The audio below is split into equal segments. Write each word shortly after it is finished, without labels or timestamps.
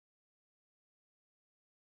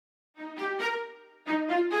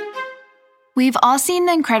We've all seen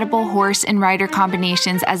the incredible horse and rider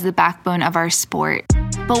combinations as the backbone of our sport.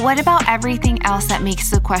 But what about everything else that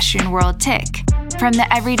makes the equestrian world tick? From the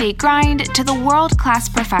everyday grind to the world-class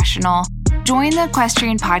professional, join the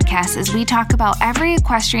Equestrian Podcast as we talk about every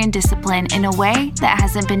equestrian discipline in a way that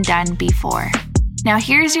hasn't been done before. Now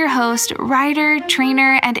here's your host, rider,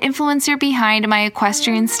 trainer, and influencer behind my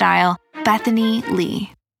equestrian style, Bethany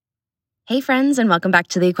Lee. Hey friends, and welcome back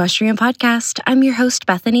to the Equestrian Podcast. I'm your host,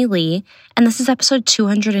 Bethany Lee, and this is episode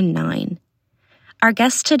 209. Our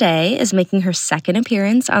guest today is making her second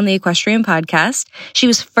appearance on the Equestrian Podcast. She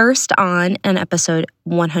was first on episode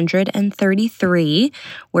 133,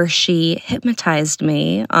 where she hypnotized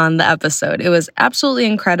me on the episode. It was absolutely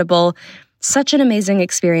incredible. Such an amazing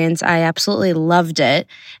experience. I absolutely loved it.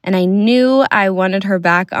 And I knew I wanted her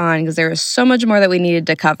back on because there was so much more that we needed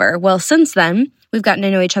to cover. Well, since then, we've gotten to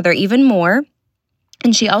know each other even more.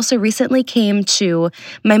 And she also recently came to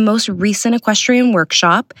my most recent equestrian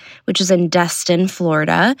workshop, which is in Destin,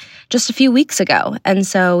 Florida, just a few weeks ago. And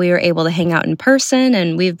so we were able to hang out in person,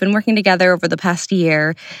 and we've been working together over the past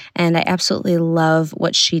year. And I absolutely love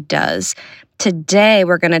what she does. Today,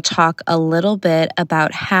 we're going to talk a little bit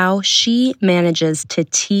about how she manages to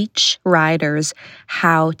teach riders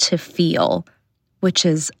how to feel, which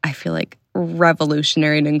is, I feel like,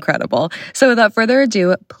 revolutionary and incredible. So without further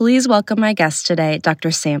ado, please welcome my guest today, Dr.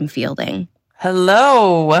 Sam Fielding.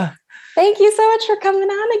 Hello. Thank you so much for coming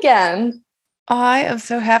on again. I am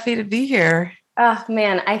so happy to be here. Oh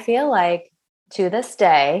man, I feel like to this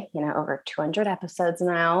day, over 200 episodes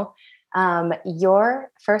now,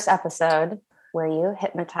 your first episode where you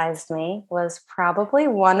hypnotized me was probably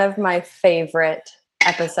one of my favorite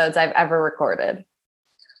episodes I've ever recorded.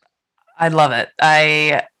 I love it.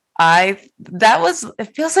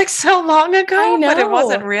 It feels like so long ago, but it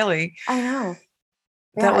wasn't really. I know.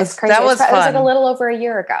 Yeah, that was crazy. That was fun. It was like a little over a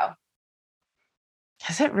year ago.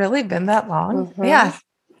 Has it really been that long? Mm-hmm. Yeah.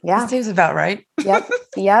 Yeah. It seems about right. Yep.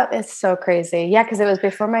 It's so crazy. Yeah. Cause it was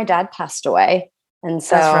before my dad passed away. And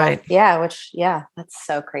so, that's right. That's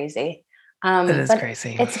so crazy. It is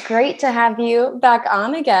crazy. It's great to have you back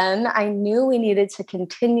on again. I knew we needed to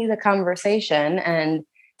continue the conversation, and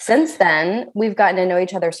since then, we've gotten to know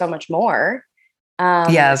each other so much more.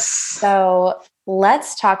 Yes. So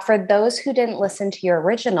let's talk. For those who didn't listen to your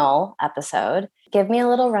original episode, give me a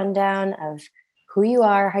little rundown of who you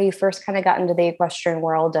are, how you first kind of got into the equestrian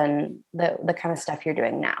world, and the kind of stuff you're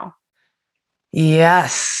doing now.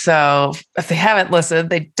 Yes. So if they haven't listened,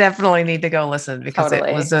 they definitely need to go listen because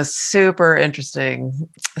It was a super interesting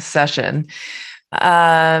session.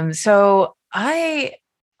 So I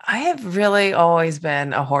have really always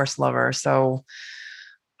been a horse lover. So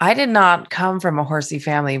I did not come from a horsey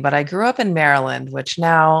family, but I grew up in Maryland, which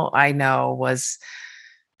now I know was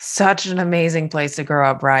such an amazing place to grow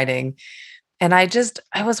up riding. And I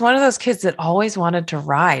was one of those kids that always wanted to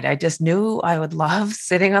ride. I just knew I would love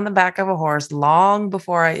sitting on the back of a horse long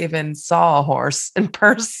before I even saw a horse in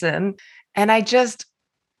person. And I just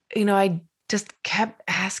kept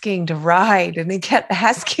asking to ride, and he kept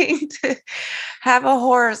asking to have a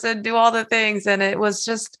horse and do all the things. And it was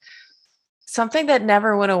just something that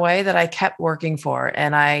never went away that I kept working for.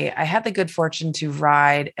 And I had the good fortune to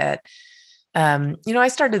ride at, I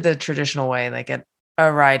started the traditional way, like at a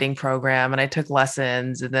riding program, and I took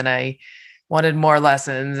lessons, and then I wanted more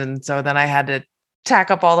lessons. And so then I had to tack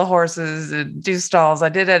up all the horses and do stalls. I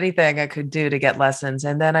did anything I could do to get lessons.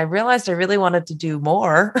 And then I realized I really wanted to do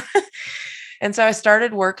more. And so I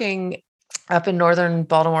started working up in northern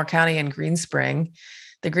Baltimore County in Greenspring,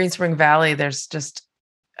 the Greenspring Valley. There's just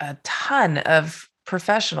a ton of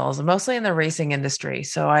professionals, mostly in the racing industry.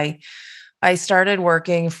 So I started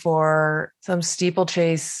working for some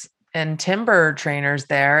steeplechase and timber trainers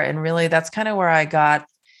there. And really that's kind of where I got,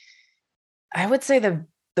 I would say, the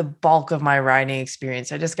bulk of my riding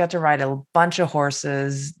experience. I just got to ride a bunch of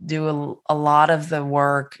horses, do a lot of the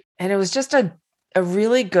work. And it was just a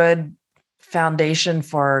really good foundation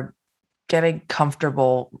for getting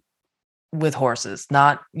comfortable with horses,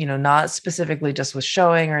 not specifically just with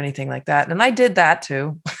showing or anything like that. And I did that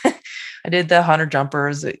too. I did the hunter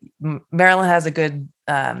jumpers. Maryland has a good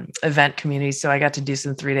event community, so I got to do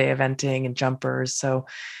some 3-day eventing and jumpers. So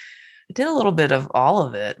I did a little bit of all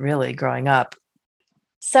of it, really, growing up.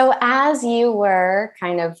 So as you were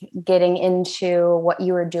kind of getting into what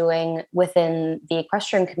you were doing within the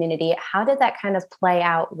equestrian community, how did that kind of play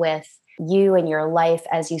out with you and your life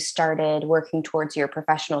as you started working towards your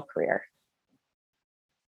professional career?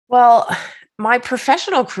 Well, my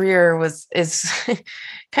professional career is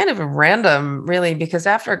kind of random, really, because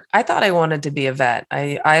after I thought I wanted to be a vet.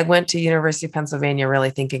 I went to University of Pennsylvania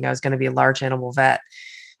really thinking I was going to be a large animal vet.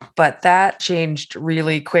 But that changed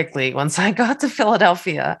really quickly once I got to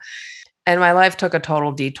Philadelphia and my life took a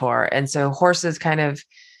total detour. And so horses kind of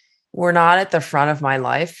were not at the front of my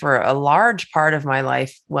life for a large part of my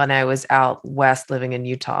life when I was out west living in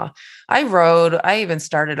Utah. I rode, I even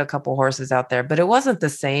started a couple horses out there, but it wasn't the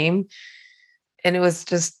same. And it was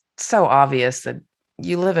just so obvious that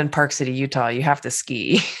you live in Park City, Utah, you have to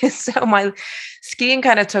ski. So my skiing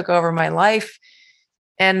kind of took over my life.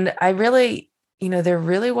 And I really, there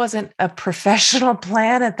really wasn't a professional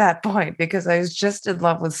plan at that point because I was just in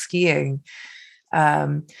love with skiing.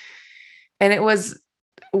 And it was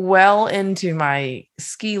well into my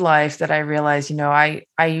ski life that I realized,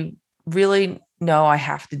 I really know I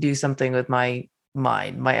have to do something with my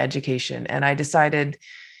mind, my education. And I decided,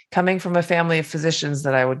 coming from a family of physicians,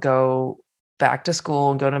 that I would go back to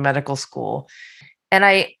school and go to medical school. And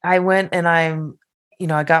I went and I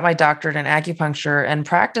got my doctorate in acupuncture and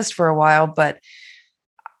practiced for a while, but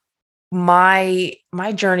my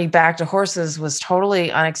journey back to horses was totally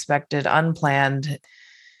unexpected, unplanned.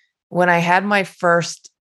 When I had my first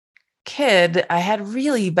kid, I had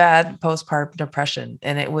really bad postpartum depression,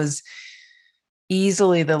 and it was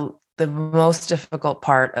easily the most difficult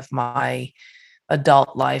part of my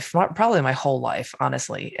adult life, probably my whole life,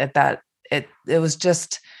 honestly. It was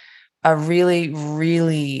just a really,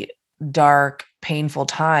 really dark, painful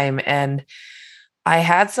time. And I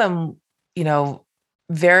had some, it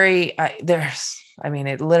literally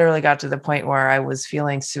got to the point where I was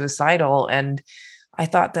feeling suicidal, and I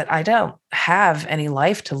thought that I don't have any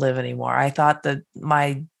life to live anymore. I thought that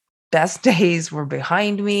my best days were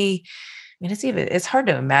behind me. I mean, it's hard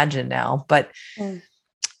to imagine now, but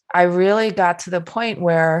I really got to the point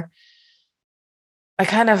where I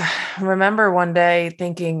kind of remember one day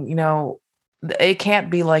thinking, it can't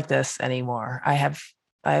be like this anymore. I have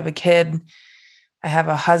a kid. I have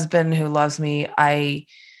a husband who loves me. I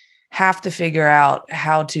have to figure out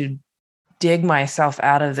how to dig myself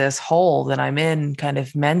out of this hole that I'm in, kind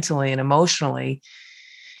of mentally and emotionally.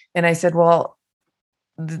 And I said, well,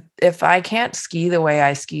 if I can't ski the way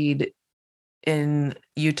I skied in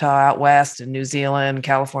Utah, out west, in New Zealand,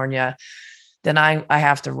 California, then I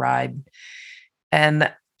have to ride.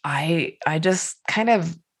 And I just kind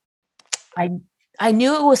of, I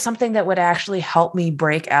knew it was something that would actually help me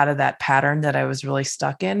break out of that pattern that I was really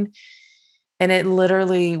stuck in. And it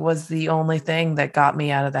literally was the only thing that got me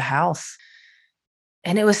out of the house.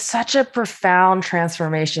 And it was such a profound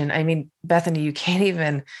transformation. I mean, Bethany, you can't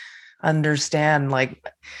even understand,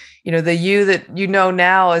 the you that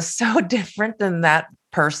now is so different than that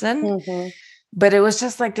person. Mm-hmm. But it was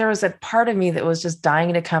just like, there was a part of me that was just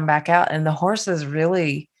dying to come back out. And the horses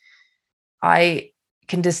really, I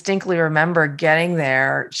can distinctly remember getting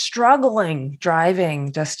there, struggling,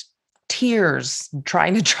 driving, just tears,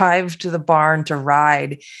 trying to drive to the barn to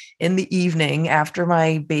ride in the evening after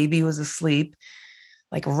my baby was asleep,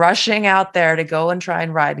 like rushing out there to go and try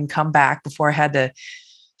and ride and come back before I had to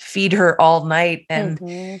feed her all night.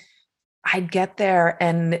 And I'd get there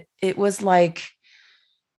and it was like,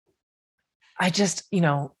 I just,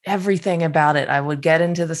 everything about it. I would get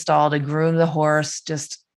into the stall to groom the horse,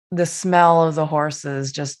 just the smell of the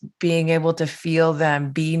horses, just being able to feel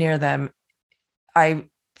them, be near them. I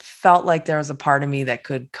felt like there was a part of me that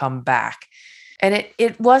could come back. And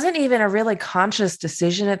it wasn't even a really conscious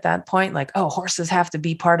decision at that point, like, oh, horses have to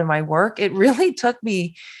be part of my work. It really took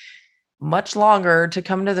me much longer to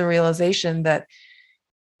come to the realization that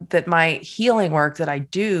my healing work that I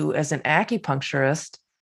do as an acupuncturist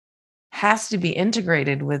has to be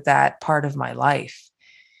integrated with that part of my life.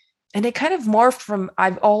 And it kind of morphed from,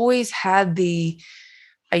 I've always had the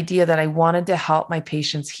idea that I wanted to help my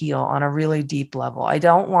patients heal on a really deep level. I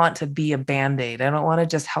don't want to be a Band-Aid. I don't want to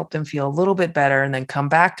just help them feel a little bit better and then come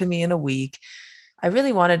back to me in a week. I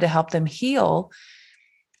really wanted to help them heal.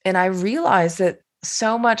 And I realized that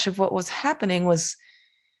so much of what was happening was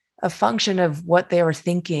a function of what they were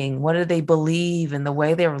thinking, what did they believe, and the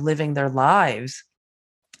way they were living their lives.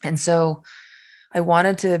 And so I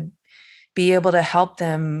wanted to be able to help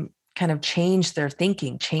them kind of change their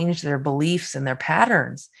thinking, change their beliefs and their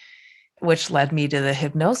patterns, which led me to the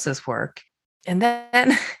hypnosis work. And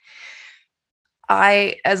then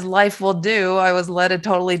as life will do, I was led a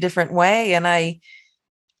totally different way. And I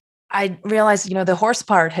realized, the horse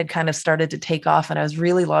part had kind of started to take off and I was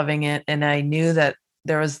really loving it. And I knew that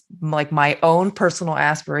there was like my own personal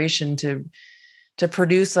aspiration to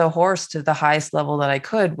produce a horse to the highest level that I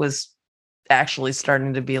could was actually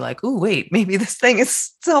starting to be like, oh, wait, maybe this thing is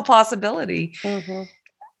still a possibility. Mm-hmm.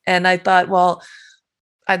 And I thought, well,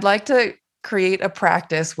 I'd like to create a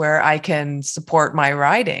practice where I can support my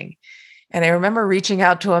riding. And I remember reaching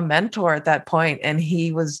out to a mentor at that point, and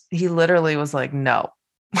he literally was like, no,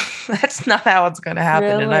 that's not how it's going to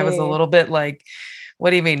happen. And I was a Really? little bit like,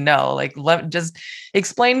 what do you mean? No, like, just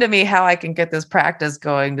explain to me how I can get this practice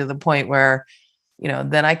going to the point where,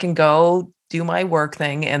 then I can go do my work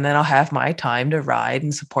thing, and then I'll have my time to ride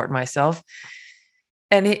and support myself.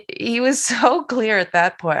 And he was so clear at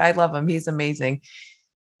that point. I love him. He's amazing.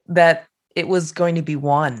 That it was going to be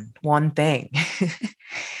one thing.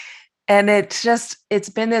 And it's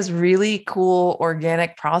been this really cool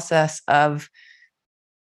organic process of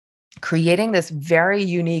creating this very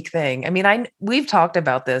unique thing. I mean, we've talked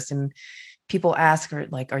about this, and people ask her,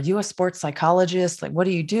 like, are you a sports psychologist? Like, what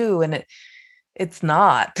do you do? And it's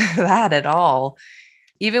not that at all.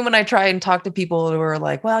 Even when I try and talk to people who are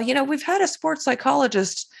like, well, we've had a sports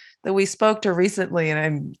psychologist that we spoke to recently.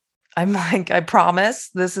 And I'm like, I promise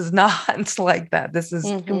this is not like that. This is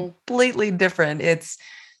completely different. It's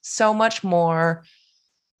so much more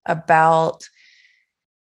about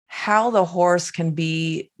how the horse can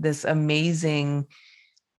be this amazing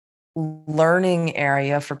learning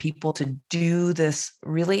area for people to do this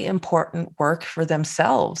really important work for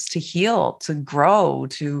themselves, to heal, to grow,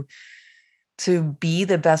 to be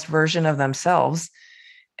the best version of themselves.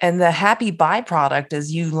 And the happy byproduct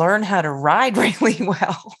is you learn how to ride really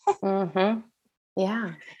well.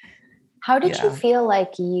 Yeah. How did you feel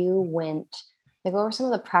like you went? Like, what were some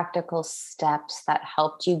of the practical steps that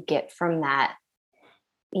helped you get from that,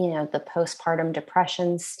 the postpartum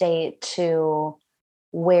depression state to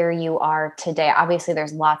where you are today? Obviously,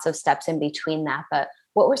 there's lots of steps in between that, but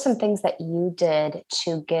what were some things that you did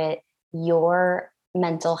to get your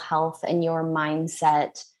mental health and your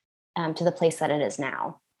mindset to the place that it is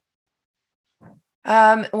now?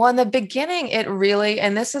 Well, in the beginning, it really,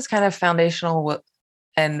 and this is kind of foundational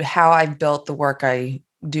and how I built the work I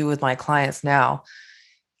do with my clients now.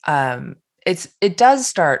 It does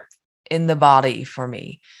start in the body for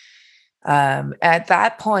me. At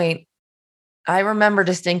that point, I remember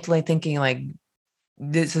distinctly thinking, like,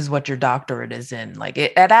 this is what your doctorate is in. Like,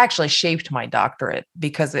 it actually shaped my doctorate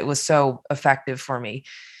because it was so effective for me.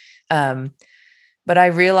 But I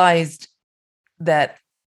realized that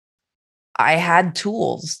I had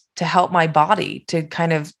tools to help my body to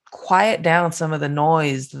kind of quiet down some of the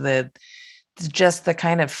noise, just the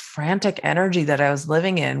kind of frantic energy that I was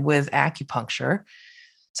living in with acupuncture.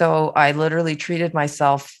 So I literally treated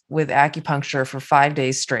myself with acupuncture for 5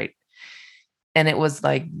 days straight. And it was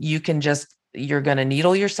like, you're going to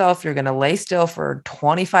needle yourself. You're going to lay still for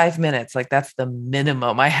 25 minutes. Like, that's the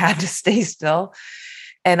minimum I had to stay still.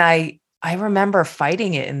 And I remember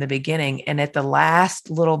fighting it in the beginning. And at the last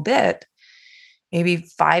little bit, maybe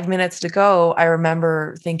 5 minutes to go, I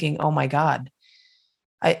remember thinking, oh my God,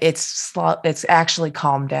 it's actually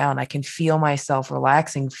calmed down. I can feel myself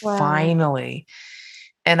relaxing finally.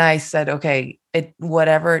 And I said, okay,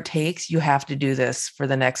 whatever it takes, you have to do this for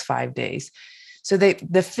the next 5 days. So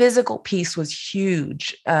the physical piece was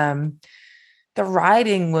huge. The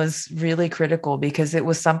riding was really critical because it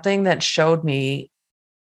was something that showed me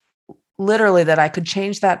literally that I could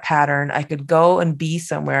change that pattern. I could go and be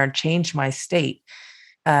somewhere and change my state.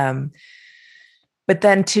 But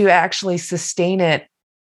then to actually sustain it,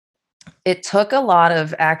 it took a lot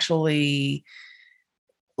of actually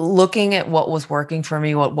looking at what was working for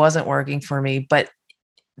me, what wasn't working for me. But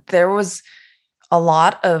there was a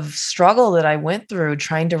lot of struggle that I went through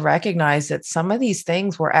trying to recognize that some of these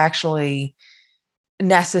things were actually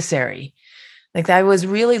necessary. Like, I was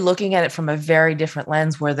really looking at it from a very different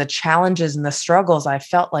lens, where the challenges and the struggles I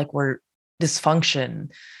felt like were dysfunction,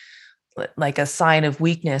 like a sign of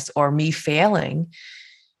weakness or me failing.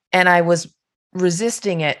 And I was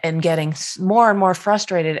resisting it and getting more and more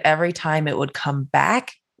frustrated every time it would come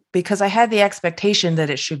back because I had the expectation that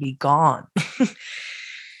it should be gone.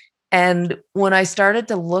 And when I started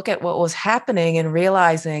to look at what was happening and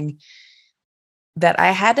realizing that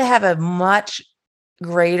I had to have a much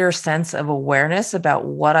greater sense of awareness about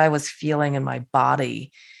what I was feeling in my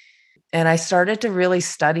body. And I started to really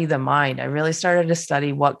study the mind. I really started to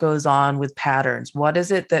study what goes on with patterns. What is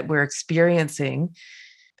it that we're experiencing?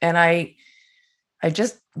 And I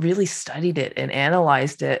just really studied it and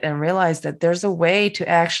analyzed it and realized that there's a way to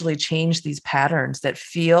actually change these patterns that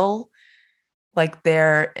feel like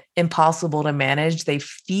they're impossible to manage. They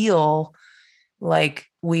feel like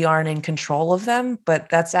we aren't in control of them, but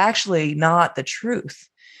that's actually not the truth.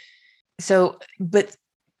 So, but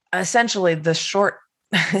essentially the short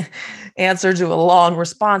answer to a long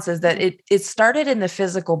response is that it started in the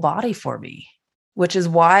physical body for me, which is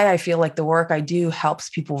why I feel like the work I do helps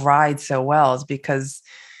people ride so well, is because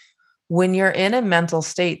when you're in a mental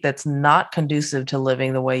state that's not conducive to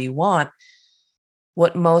living the way you want,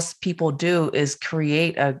 what most people do is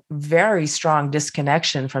create a very strong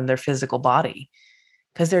disconnection from their physical body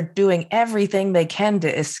because they're doing everything they can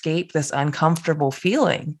to escape this uncomfortable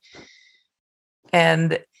feeling.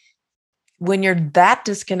 And when you're that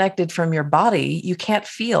disconnected from your body, you can't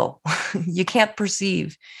feel, you can't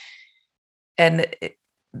perceive. And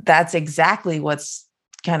that's exactly what's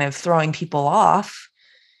kind of throwing people off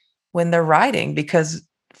when they're riding, because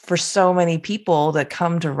for so many people that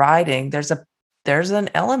come to riding, there's an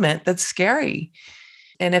element that's scary.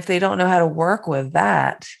 And if they don't know how to work with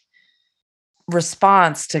that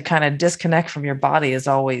response to kind of disconnect from your body is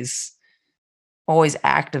always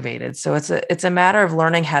activated. So it's a matter of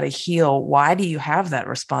learning how to heal. Why do you have that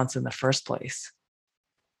response in the first place?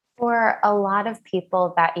 For a lot of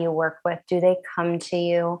people that you work with, do they come to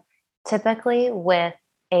you typically with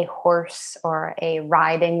a horse or a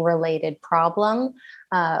riding related problem,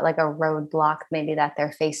 like a roadblock maybe that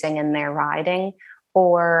they're facing in their riding?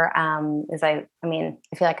 Or I feel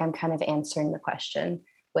like I'm kind of answering the question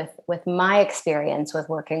with my experience with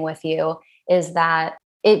working with you is that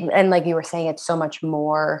and like you were saying, it's so much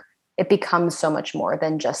more, it becomes so much more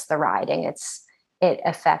than just the riding. It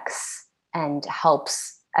affects and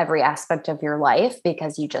helps every aspect of your life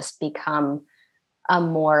because you just become a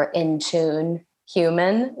more in tune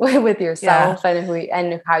human with yourself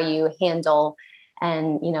and how you handle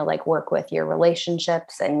and like work with your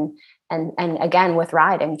relationships and again with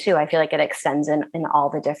riding too. I feel like it extends in all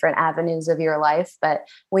the different avenues of your life. But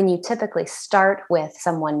when you typically start with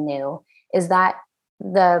someone new, is that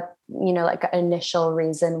the like initial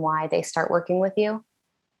reason why they start working with you?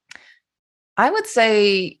 I would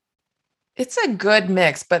say it's a good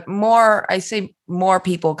mix, but I say more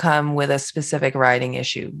people come with a specific riding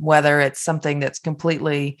issue, whether it's something that's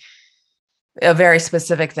completely a very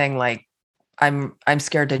specific thing, like I'm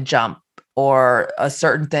scared to jump, or a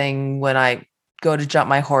certain thing when I go to jump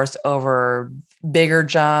my horse over bigger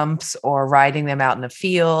jumps or riding them out in the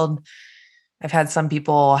field. I've had some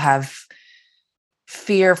people have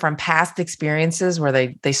fear from past experiences where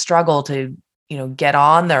they struggle to, get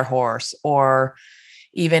on their horse, or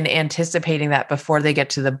even anticipating that before they get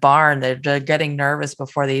to the barn, they're getting nervous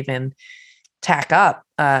before they even tack up.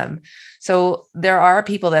 So there are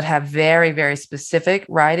people that have very, very specific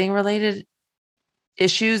riding related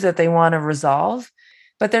issues that they want to resolve.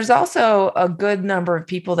 But there's also a good number of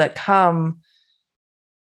people that come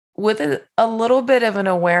with a little bit of an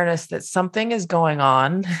awareness that something is going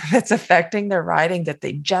on that's affecting their riding that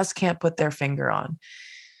they just can't put their finger on.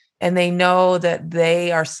 And they know that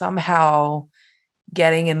they are somehow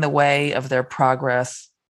getting in the way of their progress.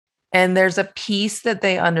 And there's a piece that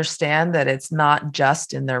they understand that it's not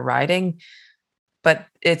just in their riding, but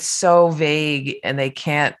it's so vague and they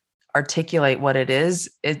can't articulate what it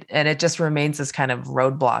is. And it just remains this kind of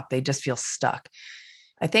roadblock. They just feel stuck.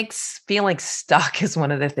 I think feeling stuck is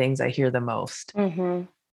one of the things I hear the most. Mm-hmm.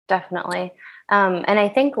 Definitely. And I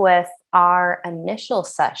think with our initial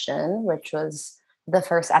session, which was the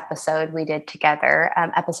first episode we did together,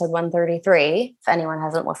 episode 133, if anyone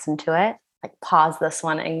hasn't listened to it, like pause this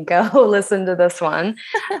one and go listen to this one.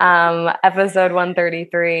 Episode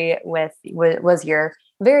 133 was your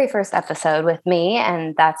very first episode with me.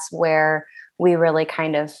 And that's where we really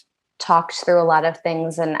kind of talked through a lot of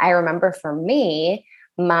things. And I remember for me,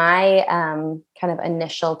 my kind of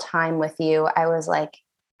initial time with you, I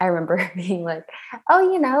remember being like,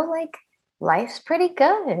 oh, like life's pretty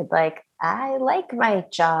good. Like I like my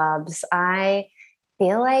jobs. I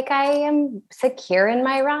feel like I am secure in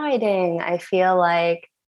my riding. I feel like,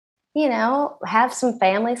 have some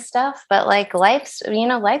family stuff, but like life's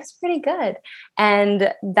pretty good.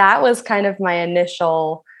 And that was kind of my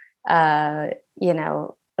initial,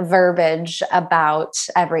 verbiage about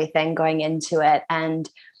everything going into it. And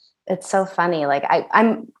it's so funny. Like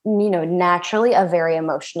I'm, naturally a very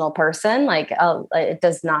emotional person. Like it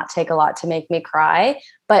does not take a lot to make me cry.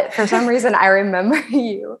 But for some reason, I remember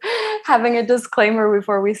you having a disclaimer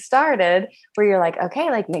before we started where you're like, okay,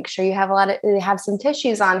 like make sure you have some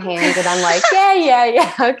tissues on hand. And I'm like,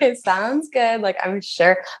 yeah. Okay. Sounds good. Like I'm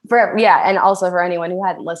sure and also for anyone who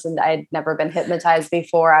hadn't listened, I had never been hypnotized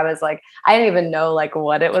before. I was like, I didn't even know like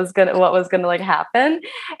what was gonna like happen.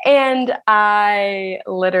 And I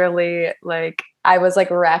literally I was like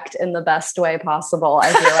wrecked in the best way possible,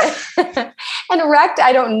 I feel like. And wrecked,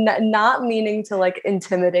 not meaning to like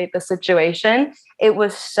intimidate the situation. It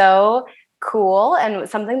was so cool. And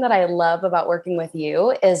something that I love about working with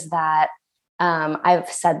you is that I've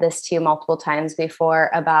said this to you multiple times before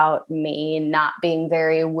about me not being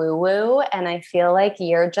very woo-woo. And I feel like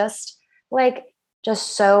you're just like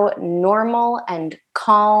just so normal and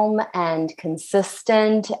calm and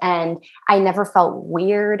consistent. And I never felt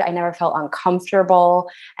weird. I never felt uncomfortable.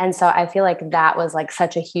 And so I feel like that was like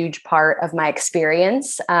such a huge part of my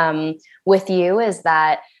experience with you, is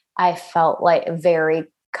that I felt like very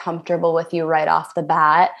comfortable with you right off the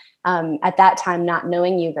bat. At that time, not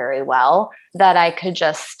knowing you very well, that I could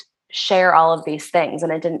just share all of these things.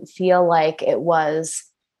 And it didn't feel like it was,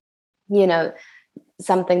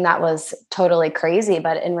 something that was totally crazy.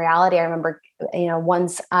 But in reality, I remember,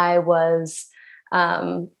 once I was,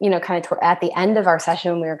 kind of at the end of our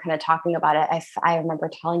session, we were kind of talking about it. I remember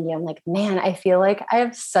telling you, I'm like, man, I feel like I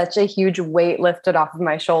have such a huge weight lifted off of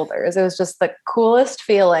my shoulders. It was just the coolest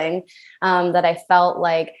feeling that I felt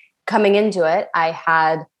like coming into it. I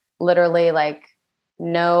had literally like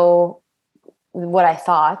no, what I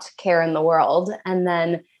thought, care in the world. And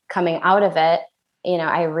then coming out of it,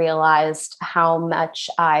 I realized how much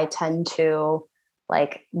I tend to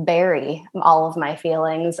like bury all of my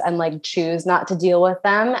feelings and like choose not to deal with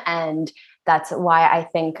them. And that's why I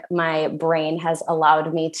think my brain has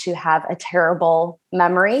allowed me to have a terrible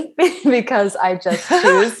memory because I just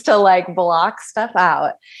choose to like block stuff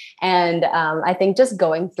out. And I think just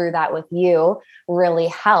going through that with you really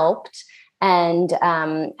helped, and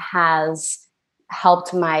has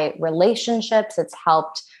helped my relationships. It's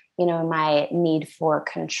helped my need for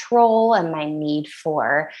control and my need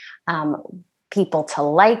for people to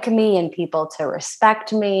like me and people to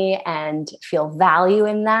respect me and feel value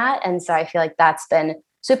in that. And so I feel like that's been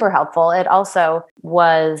super helpful. It also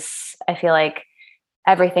was, I feel like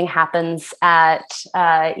everything happens at,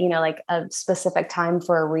 like a specific time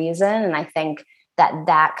for a reason. And I think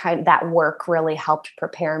that work really helped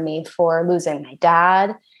prepare me for losing my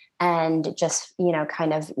dad, and just,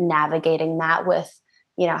 kind of navigating that with,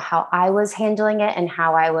 how I was handling it and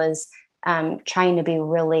how I was trying to be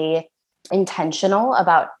really intentional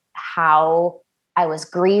about how I was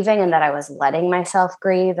grieving, and that I was letting myself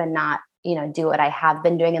grieve and not, do what I have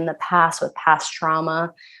been doing in the past with past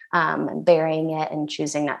trauma, and burying it and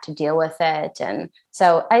choosing not to deal with it. And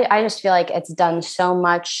so I just feel like it's done so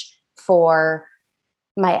much for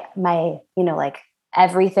my, like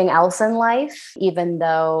everything else in life, even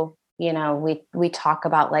though, we talk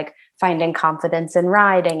about like finding confidence in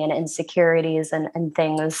riding and insecurities and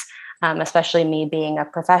things, especially me being a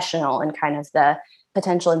professional and kind of the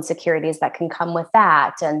potential insecurities that can come with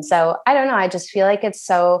that. And so I don't know, I just feel like it's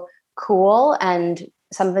so cool. And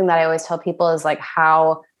something that I always tell people is like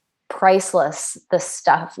how priceless the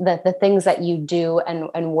stuff, that the things that you do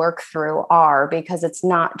and work through are, because it's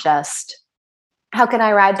not just how can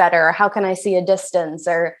I ride better, or how can I see a distance,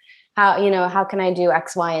 or how can I do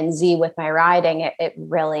X, Y, and Z with my riding? It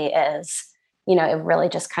really is, it really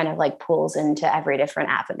just kind of like pulls into every different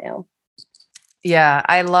avenue. Yeah,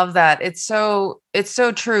 I love that. It's so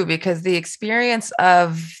true, because the experience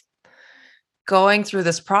of going through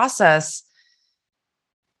this process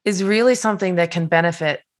is really something that can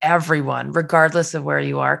benefit everyone, regardless of where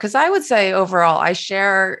you are. Because I would say overall, I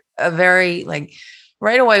share a very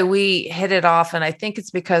right away, we hit it off. And I think it's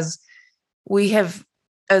because we have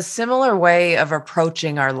a similar way of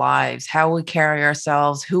approaching our lives, how we carry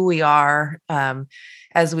ourselves, who we are,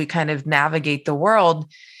 as we kind of navigate the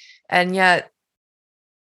world. And yet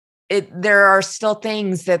there are still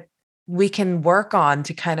things that we can work on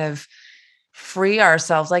to kind of free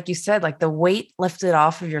ourselves. Like you said, like the weight lifted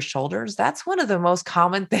off of your shoulders. That's one of the most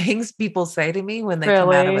common things people say to me when they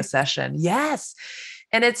come out of a session. Yes.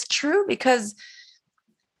 And it's true, because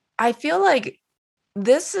I feel like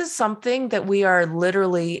this is something that we are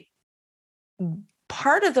literally,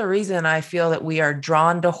 part of the reason I feel that we are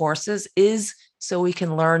drawn to horses is so we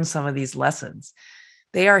can learn some of these lessons.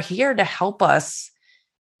 They are here to help us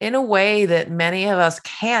in a way that many of us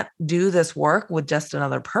can't do this work with just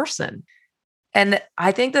another person. And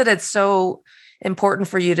I think that it's so important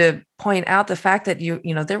for you to point out the fact that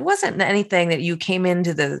there wasn't anything that you came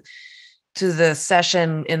into the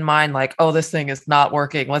session in mind, like, oh, this thing is not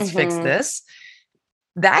working, let's fix this.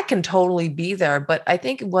 That can totally be there. But I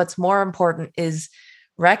think what's more important is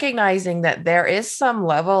recognizing that there is some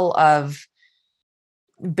level of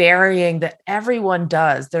burying that everyone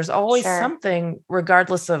does. There's always something,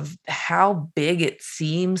 regardless of how big it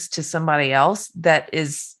seems to somebody else, that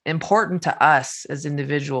is important to us as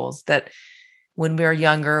individuals, that when we're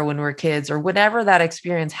younger, when we're kids, or whenever that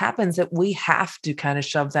experience happens, that we have to kind of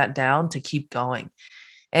shove that down to keep going.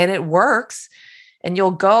 And it works. And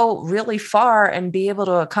you'll go really far and be able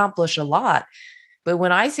to accomplish a lot. But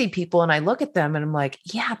when I see people and I look at them and I'm like,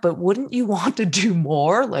 yeah, but wouldn't you want to do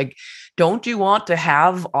more? Like, don't you want to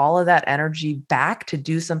have all of that energy back to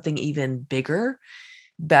do something even bigger,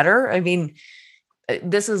 better? I mean,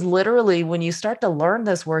 this is literally when you start to learn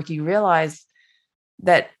this work, you realize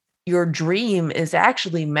that your dream is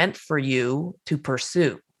actually meant for you to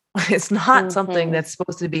pursue. It's not something that's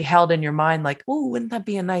supposed to be held in your mind like, oh, wouldn't that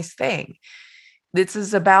be a nice thing? This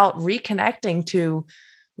is about reconnecting to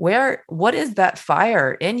what is that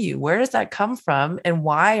fire in you? Where does that come from? And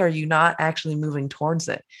why are you not actually moving towards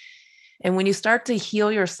it? And when you start to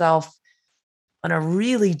heal yourself on a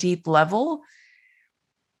really deep level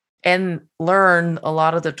and learn a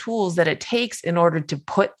lot of the tools that it takes in order to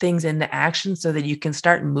put things into action so that you can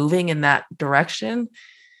start moving in that direction,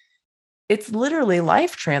 it's literally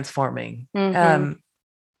life transforming.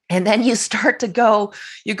 And then you start to go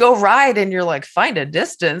ride and you're like, find a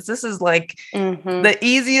distance. This is like the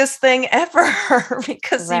easiest thing ever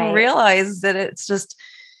because you realize that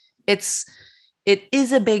it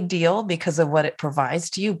is a big deal because of what it provides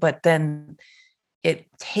to you. But then it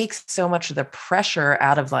takes so much of the pressure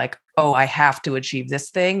out of like, oh, I have to achieve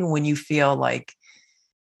this thing, when you feel like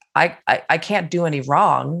I can't do any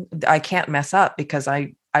wrong. I can't mess up because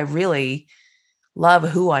I really love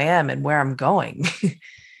who I am and where I'm going.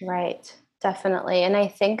 Right. Definitely. And I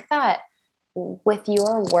think that with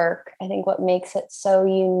your work, I think what makes it so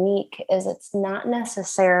unique is it's not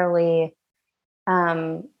necessarily,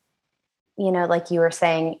 like you were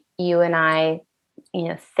saying, you and I,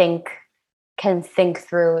 can think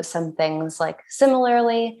through some things like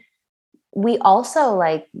similarly. We also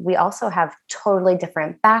have totally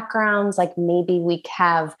different backgrounds. Like maybe we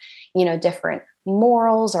have, different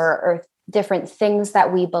morals or different things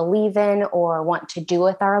that we believe in or want to do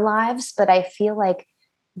with our lives. But I feel like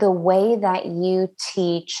the way that you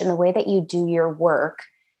teach and the way that you do your work,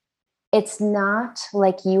 it's not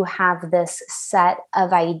like you have this set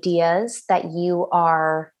of ideas that you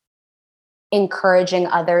are encouraging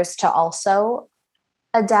others to also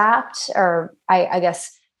adapt or I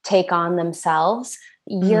guess take on themselves.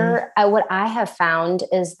 What I have found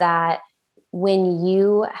is that when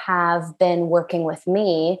you have been working with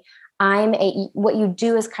me, what you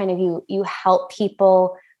do is kind of you help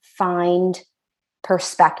people find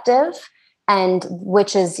perspective, and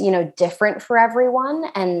which is, different for everyone,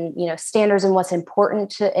 and, standards and what's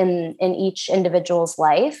important in each individual's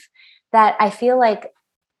life, that I feel like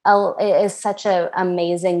is such an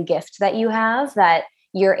amazing gift that you have, that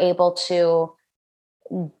you're able to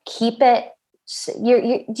keep it.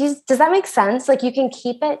 Does that make sense? Like you can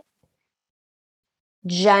keep it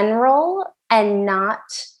general and not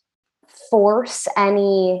force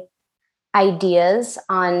any ideas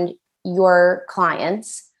on your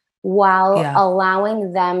clients while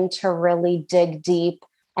allowing them to really dig deep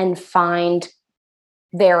and find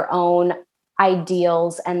their own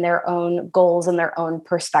ideals and their own goals and their own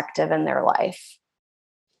perspective in their life.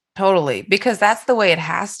 Totally. Because that's the way it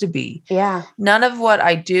has to be. Yeah. None of what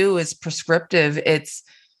I do is prescriptive.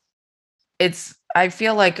 I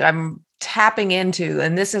feel like I'm tapping into,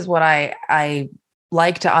 and this is what I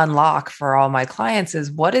like to unlock for all my clients,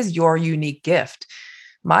 is what is your unique gift?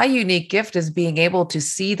 My unique gift is being able to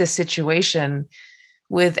see the situation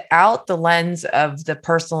without the lens of the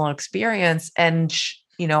personal experience and,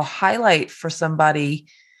 highlight for somebody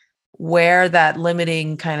where that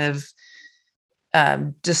limiting kind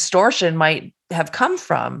of distortion might have come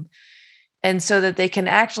from. And so that they can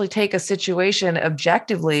actually take a situation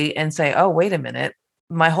objectively and say, oh, wait a minute,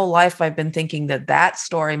 my whole life I've been thinking that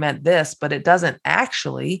story meant this, but it doesn't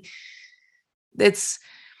actually. It's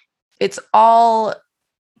all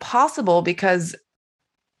possible because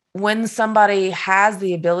when somebody has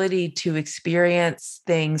the ability to experience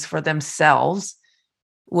things for themselves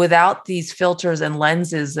without these filters and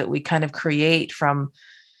lenses that we kind of create from,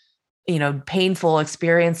 painful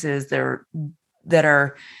experiences that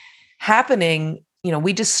are happening,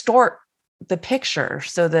 we distort the picture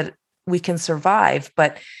so that we can survive.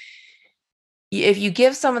 But if you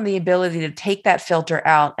give someone the ability to take that filter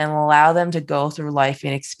out and allow them to go through life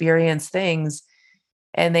and experience things,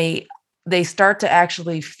 and they start to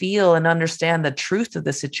actually feel and understand the truth of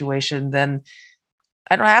the situation, then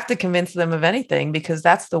I don't have to convince them of anything because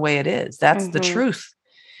that's the way it is. That's the truth.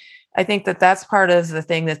 I think that that's part of the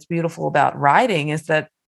thing that's beautiful about riding, is that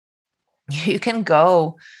you can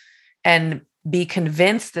go and be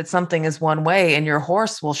convinced that something is one way and your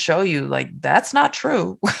horse will show you like, that's not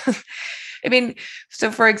true. I mean,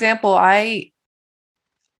 so for example, I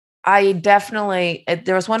definitely,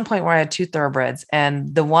 there was one point where I had two thoroughbreds,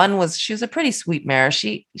 and she was a pretty sweet mare.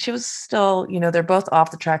 She was still, they're both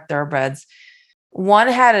off the track thoroughbreds. One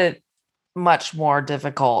had a much more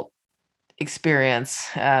difficult experience.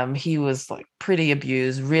 He was like pretty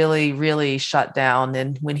abused, really, really shut down.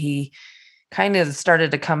 And when he kind of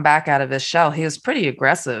started to come back out of his shell, he was pretty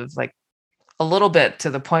aggressive, like a little bit to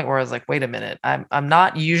the point where I was like, wait a minute, I'm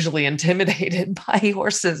not usually intimidated by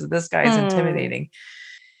horses. This guy's intimidating.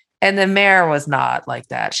 And the mare was not like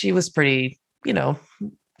that. She was pretty,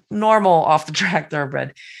 normal off the track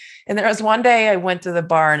thoroughbred. And there was one day I went to the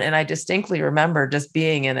barn and I distinctly remember just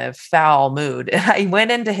being in a foul mood. And I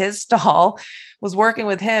went into his stall, was working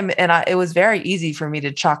with him. And it was very easy for me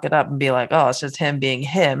to chalk it up and be like, oh, it's just him being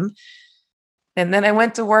him. And then I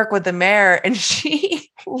went to work with the mare and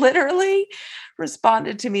she literally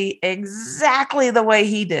responded to me exactly the way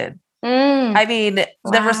he did. I mean,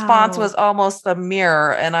 the response was almost a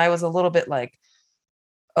mirror. And I was a little bit like,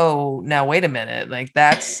 oh, now wait a minute. Like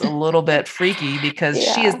that's a little bit freaky because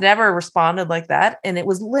she has never responded like that. And it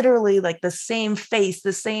was literally like the same face,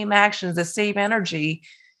 the same actions, the same energy.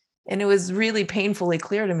 And it was really painfully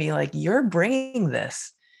clear to me, like, you're bringing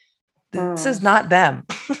this. This is not them.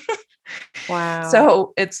 Wow.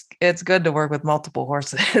 So it's good to work with multiple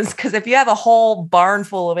horses because if you have a whole barn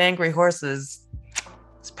full of angry horses,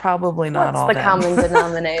 it's probably not all the them. common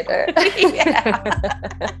denominator.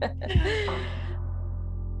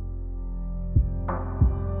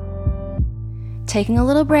 Taking a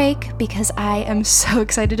little break because I am so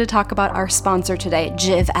excited to talk about our sponsor today,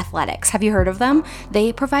 Jiv Athletics. Have you heard of them?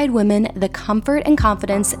 They provide women the comfort and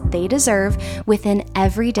confidence they deserve within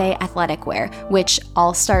everyday athletic wear, which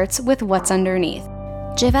all starts with what's underneath.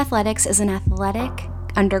 Jiv Athletics is an athletic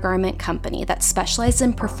undergarment company that specializes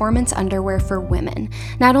in performance underwear for women.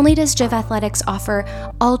 Not only does Jiv Athletics offer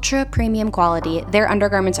ultra premium quality, their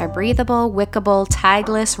undergarments are breathable, wickable,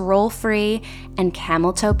 tagless, roll-free, and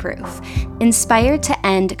camel toe proof. Inspired to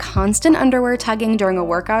end constant underwear tugging during a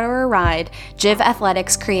workout or a ride, Jiv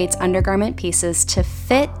Athletics creates undergarment pieces to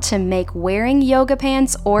fit to make wearing yoga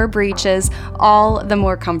pants or breeches all the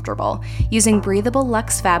more comfortable. Using breathable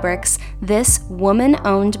luxe fabrics, this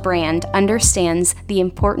woman-owned brand understands the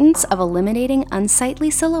importance of eliminating unsightly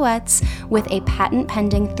silhouettes with a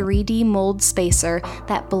patent-pending 3D mold spacer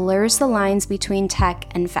that blurs the lines between tech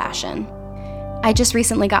and fashion. I just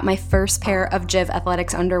recently got my first pair of Jiv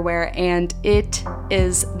Athletics underwear, and it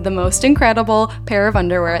is the most incredible pair of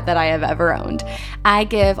underwear that I have ever owned. I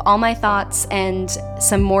give all my thoughts and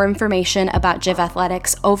some more information about Jiv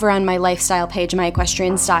Athletics over on my lifestyle page, My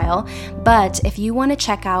Equestrian Style. But if you want to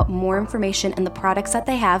check out more information and the products that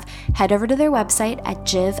they have, head over to their website at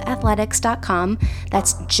jivathletics.com.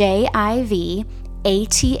 That's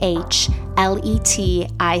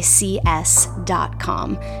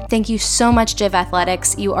JIVATHLETICS.com. Thank you so much, Jiv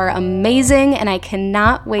Athletics. You are amazing, and I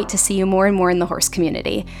cannot wait to see you more and more in the horse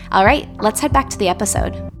community. All right, let's head back to the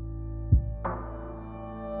episode.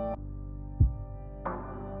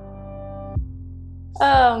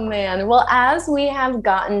 Oh man. Well, as we have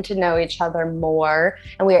gotten to know each other more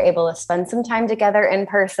and we are able to spend some time together in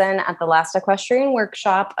person at the last equestrian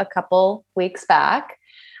workshop a couple weeks back.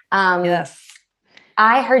 Yes.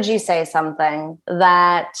 I heard you say something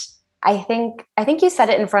that I think you said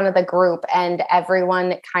it in front of the group and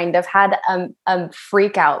everyone kind of had a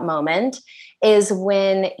freak out moment, is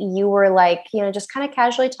when you were like, just kind of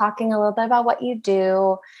casually talking a little bit about what you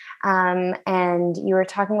do. And you were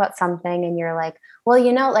talking about something and you're like, well,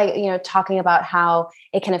 talking about how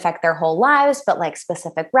it can affect their whole lives, but like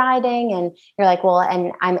specific riding. And you're like, well,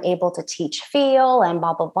 and I'm able to teach feel and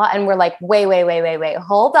blah, blah, blah. And we're like, wait,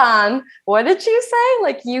 hold on. What did you say?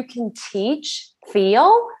 Like you can teach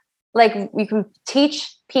feel? Like you can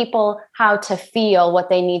teach people how to feel what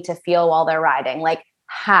they need to feel while they're riding. Like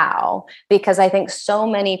how? Because I think so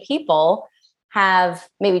many people have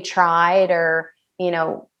maybe tried or,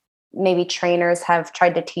 maybe trainers have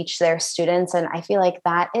tried to teach their students. And I feel like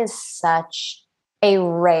that is such a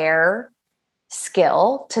rare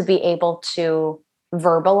skill to be able to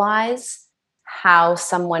verbalize how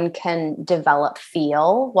someone can develop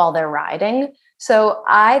feel while they're riding. So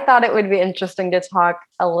I thought it would be interesting to talk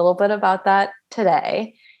a little bit about that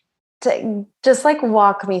today. To just like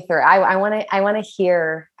walk me through. I want to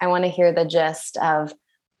hear the gist of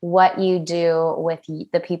what you do with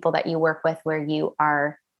the people that you work with where you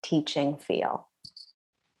are teaching feel.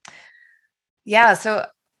 Yeah. So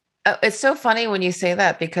it's so funny when you say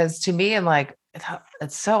that, because to me, I'm like,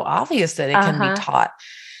 it's so obvious that it can be taught.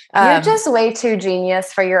 You're just way too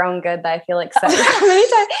genius for your own good that I feel like so many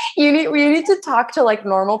times you need to talk to like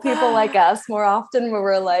normal people like us more often, where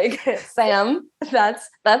we're like, Sam, that's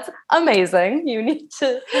amazing. You need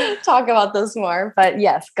to talk about this more. But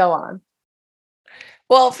yes, go on.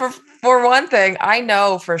 Well, for one thing, I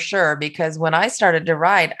know for sure, because when I started to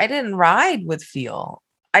ride, I didn't ride with feel.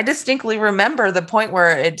 I distinctly remember the point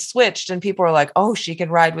where it switched and people were like, oh, she can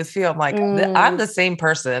ride with feel. I'm like, I'm the same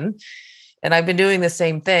person and I've been doing the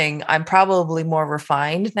same thing. I'm probably more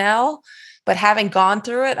refined now. But having gone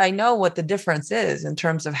through it, I know what the difference is in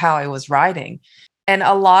terms of how I was riding. And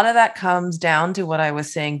a lot of that comes down to what I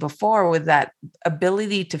was saying before with that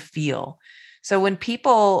ability to feel. So when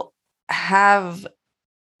people have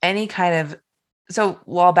any kind of,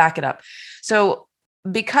 I'll back it up. So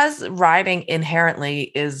because riding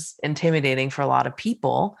inherently is intimidating for a lot of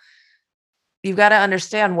people, you've got to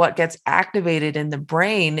understand what gets activated in the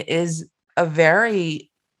brain is a very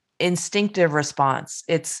instinctive response.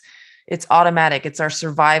 It's automatic. It's our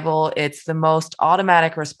survival. It's the most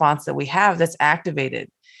automatic response that we have that's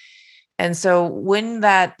activated. And so when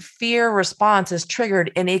that fear response is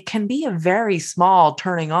triggered, and it can be a very small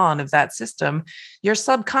turning on of that system, your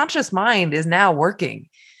subconscious mind is now working.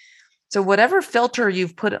 So whatever filter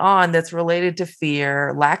you've put on that's related to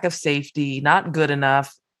fear, lack of safety, not good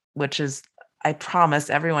enough, which is, I promise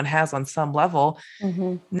everyone has on some level,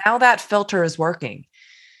 now that filter is working.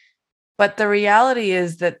 But the reality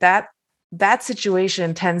is that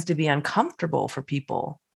situation tends to be uncomfortable for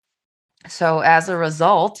people. So as a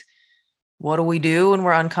result, what do we do when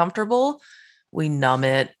we're uncomfortable? We numb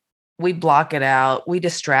it, we block it out, we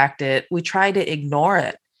distract it, we try to ignore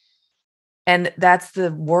it. And that's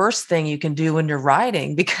the worst thing you can do when you're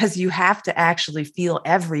riding, because you have to actually feel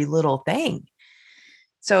every little thing.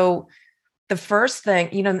 So the first thing,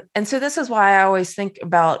 and so this is why I always think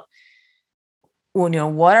about,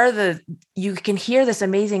 you can hear this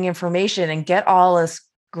amazing information and get all this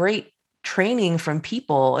great training from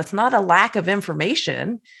people. It's not a lack of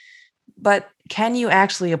information, but can you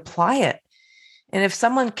actually apply it? And if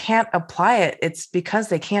someone can't apply it, it's because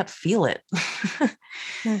they can't feel it.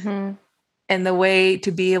 And the way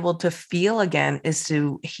to be able to feel again is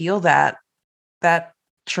to heal that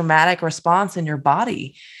traumatic response in your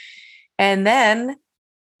body. And then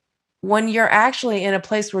when you're actually in a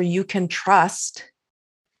place where you can trust,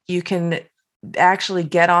 you can actually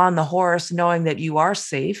get on the horse knowing that you are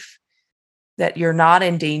safe, that you're not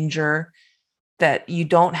in danger, that you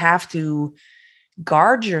don't have to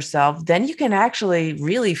guard yourself, then you can actually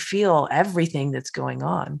really feel everything that's going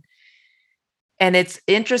on. And it's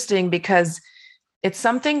interesting because it's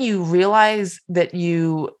something you realize that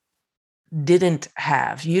you didn't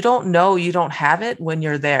have. You don't know you don't have it when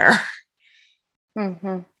you're there.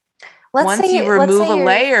 Once you remove a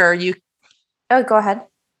layer, Oh, go ahead.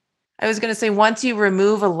 I was going to say, once you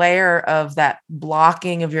remove a layer of that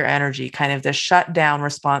blocking of your energy, kind of the shutdown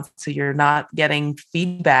response, so you're not getting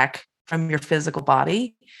feedback from your physical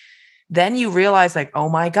body, then you realize like, oh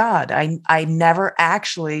my God, I never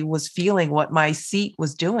actually was feeling what my seat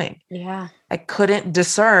was doing. Yeah. I couldn't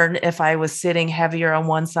discern if I was sitting heavier on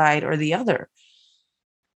one side or the other.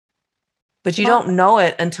 But you don't know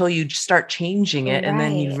it until you start changing it. And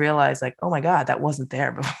then you realize like, oh my God, that wasn't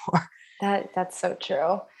there before. That's so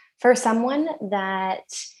true. For someone that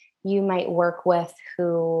you might work with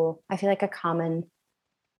who, I feel like a common,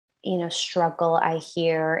 struggle I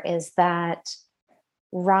hear is that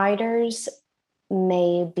riders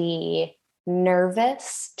may be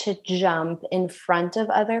nervous to jump in front of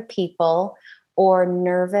other people, or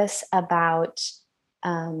nervous about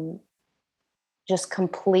just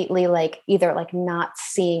completely either not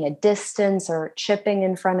seeing a distance or chipping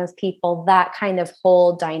in front of people, that kind of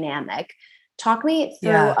whole dynamic. Talk me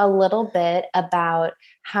through a little bit about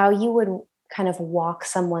how you would kind of walk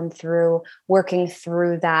someone through working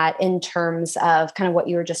through that in terms of kind of what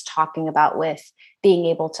you were just talking about with being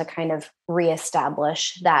able to kind of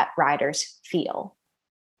reestablish that riders feel.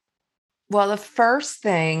 Well, the first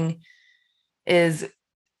thing is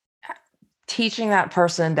teaching that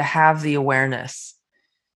person to have the awareness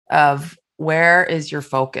of where is your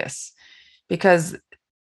focus, because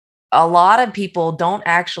a lot of people don't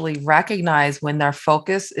actually recognize when their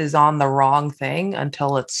focus is on the wrong thing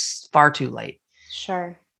until it's far too late.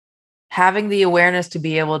 Sure. Having the awareness to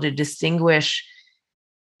be able to distinguish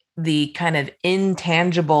the kind of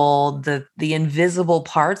intangible, the invisible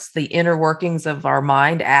parts, the inner workings of our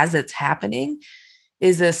mind as it's happening,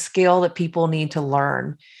 is a skill that people need to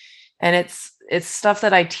learn. And it's stuff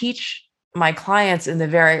that I teach my clients in the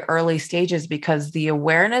very early stages, because the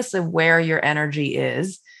awareness of where your energy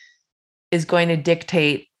is going to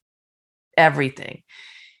dictate everything.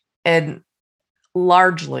 And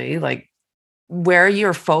largely, like, where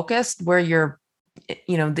you're focused, where you're,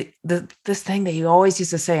 this thing that you always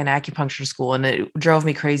used to say in acupuncture school, and it drove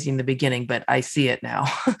me crazy in the beginning, but I see it now.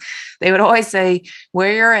 They would always say,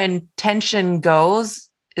 where your intention goes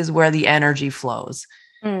is where the energy flows.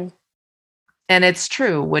 And it's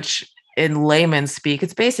true, which in layman's speak,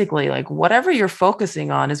 it's basically like whatever you're focusing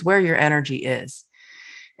on is where your energy is.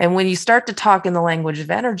 And when you start to talk in the language of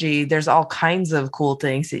energy, there's all kinds of cool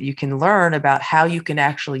things that you can learn about how you can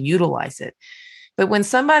actually utilize it. But when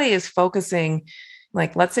somebody is focusing,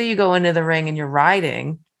 like, let's say you go into the ring and you're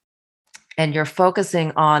riding and you're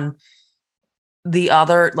focusing on the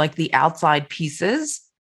other, like the outside pieces,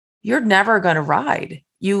 you're never going to ride.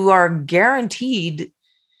 You are guaranteed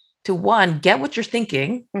to, one, get what you're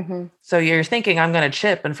thinking. Mm-hmm. So you're thinking, I'm going to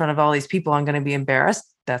chip in front of all these people. I'm going to be embarrassed.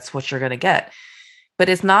 That's what you're going to get. But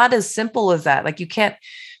it's not as simple as that. Like, you can't,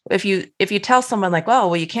 if you tell someone like, oh,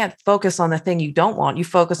 well, you can't focus on the thing you don't want, you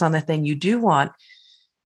focus on the thing you do want.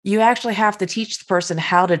 You actually have to teach the person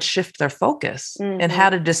how to shift their focus and how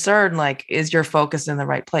to discern, like, is your focus in the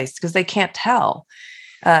right place? Because they can't tell.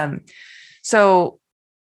 So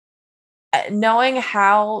knowing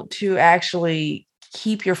how to actually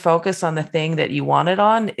keep your focus on the thing that you want it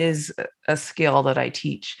on is a skill that I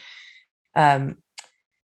teach. And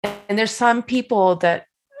there's some people that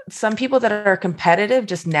are competitive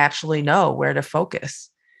just naturally know where to focus.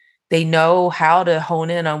 They know how to hone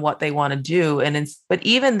in on what they want to do. But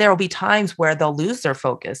even there will be times where they'll lose their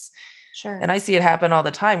focus. Sure. And I see it happen all the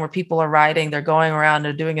time where people are riding, they're going around,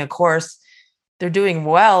 they're doing a course, they're doing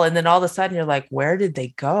well. And then all of a sudden you're like, where did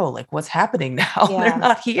they go? Like, what's happening now? Yeah, they're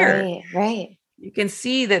not here. Right. You can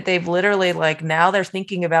see that they've literally, like, now they're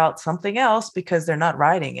thinking about something else because they're not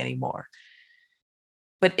riding anymore.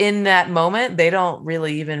 But in that moment, they don't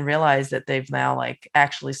really even realize that they've now, like,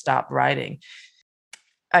 actually stopped riding.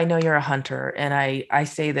 I know you're a hunter, and I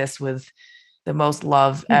say this with the most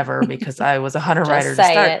love ever because I was a hunter rider to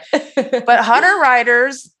start. But hunter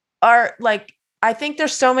riders are like, I think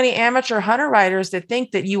there's so many amateur hunter riders that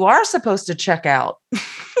think that you are supposed to check out.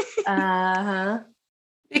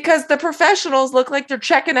 Because the professionals look like they're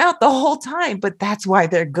checking out the whole time, but that's why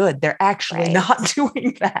they're good. They're actually not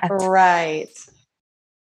doing that. Right.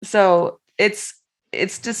 So it's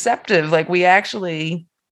deceptive. Like, we're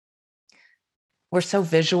so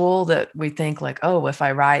visual that we think, like, oh, if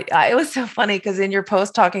I ride, it was so funny because in your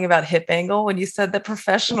post talking about hip angle, when you said the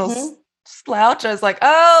professionals slouch, I was like,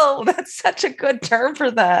 oh, that's such a good term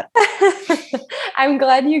for that. I'm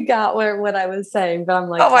glad you got what I was saying, but I'm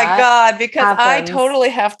like, oh my God, because happens. I totally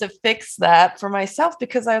have to fix that for myself,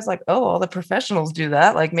 because I was like, oh, all the professionals do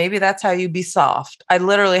that. Like, maybe that's how you be soft. I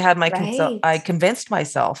literally had I convinced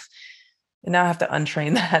myself, and now I have to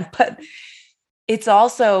untrain that. But it's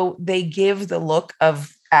also, they give the look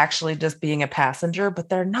of actually just being a passenger, but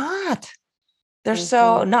they're not. They're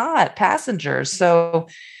so not passengers. So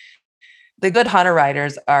the good hunter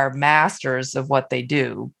riders are masters of what they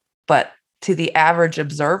do. But to the average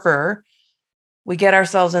observer, we get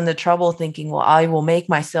ourselves into trouble thinking, well, I will make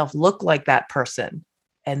myself look like that person,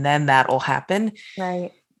 and then that will happen.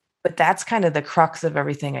 Right. But that's kind of the crux of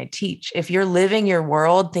everything I teach. If you're living your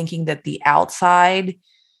world thinking that the outside,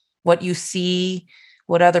 what you see,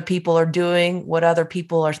 what other people are doing, what other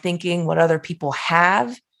people are thinking, what other people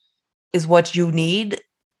have is what you need,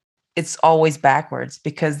 it's always backwards,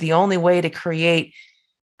 because the only way to create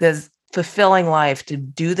this fulfilling life, to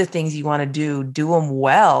do the things you want to do them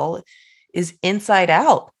well, is inside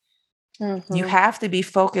out. You have to be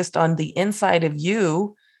focused on the inside of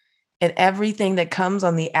you, and everything that comes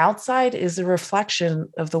on the outside is a reflection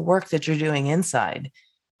of the work that you're doing inside.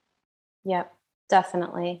 Yep,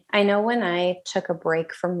 definitely. I know when I took a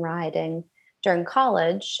break from riding during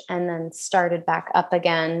college and then started back up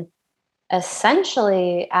again,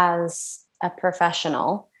 essentially as a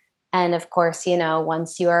professional. And of course,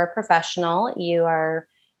 once you are a professional,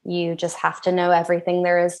 you just have to know everything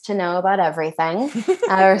there is to know about everything.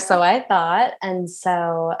 Or so I thought. And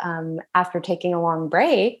so after taking a long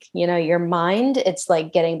break, your mind, it's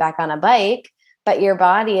like getting back on a bike, but your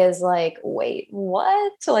body is like, wait,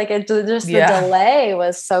 what? Like, the delay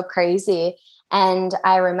was so crazy. And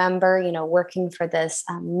I remember, working for this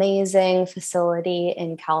amazing facility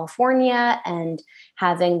in California and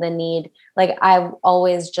having the need, like, I've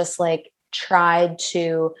always just like tried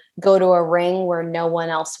to go to a ring where no one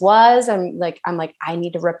else was. I'm like, I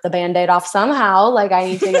need to rip the Band-Aid off somehow. Like, I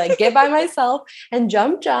need to like get by myself and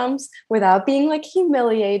jump jumps without being like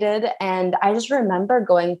humiliated. And I just remember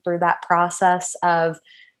going through that process of,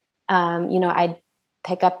 I'd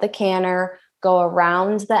pick up the canner, go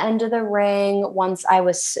around the end of the ring. Once I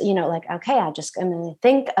was, like, okay, I'm going to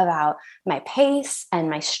think about my pace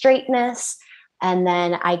and my straightness. And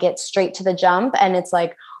then I get straight to the jump, and it's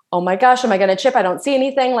like, oh my gosh, am I going to chip? I don't see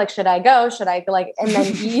anything. Like, should I go? Should I like, and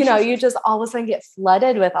then, you just all of a sudden get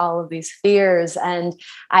flooded with all of these fears. And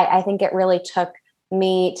I think it really took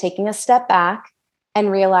me taking a step back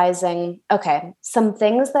and realizing, okay, some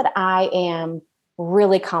things that I am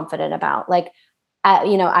really confident about, like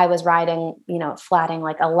I was riding, flatting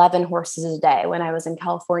like 11 horses a day when I was in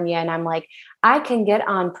California. And I'm like, I can get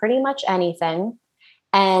on pretty much anything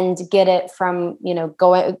and get it from,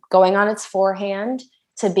 going on its forehand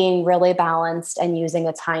to being really balanced and using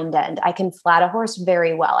its hind end. I can flat a horse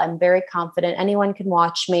very well. I'm very confident. Anyone can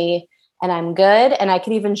watch me and I'm good. And I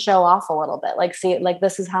can even show off a little bit, like, see, like,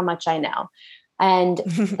 this is how much I know. And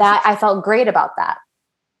that I felt great about that.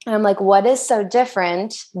 And I'm like, what is so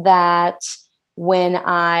different that when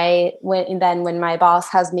my boss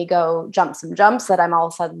has me go jump some jumps, that I'm all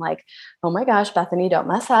of a sudden like, oh my gosh, Bethany, don't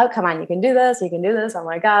mess up. Come on, you can do this. You can do this. Oh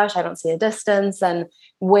my gosh, I don't see a distance. And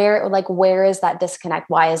where is that disconnect?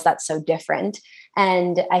 Why is that so different?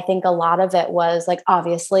 And I think a lot of it was like,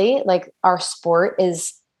 obviously, like, our sport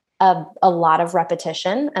is a lot of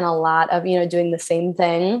repetition and a lot of, doing the same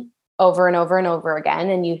thing over and over and over again.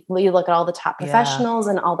 And you look at all the top professionals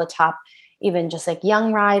and all the top, even just like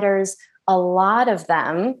young riders, a lot of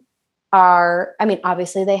them are,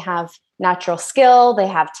 obviously they have natural skill, they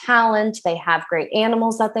have talent, they have great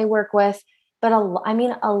animals that they work with. But a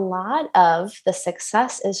lot of the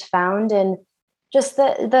success is found in just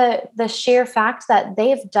the sheer fact that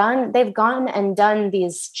they've gone and done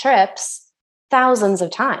these trips thousands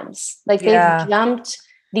of times. Like, they've jumped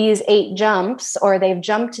these 8 jumps, or they've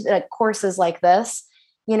jumped courses like this,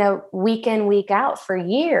 week in, week out for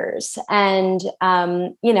years. And,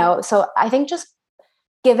 so I think just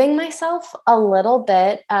giving myself a little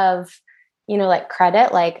bit of, like,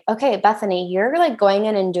 credit, like, okay, Bethany, you're like going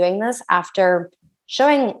in and doing this after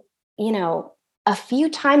showing, a few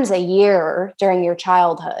times a year during your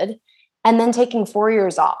childhood, and then taking 4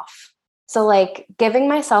 years off. So, like, giving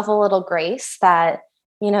myself a little grace that,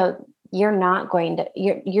 you're not going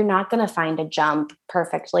to find a jump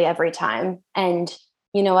perfectly every time. And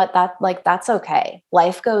you know what, that's okay.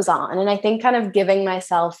 Life goes on. And I think kind of giving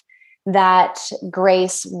myself that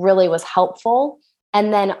grace really was helpful.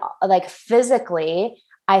 And then, like, physically,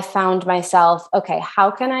 I found myself, okay, how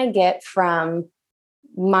can I get from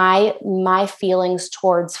my feelings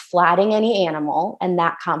towards flatting any animal and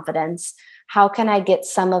that confidence? How can I get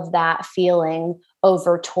some of that feeling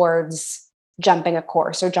over towards jumping a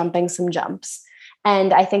course or jumping some jumps?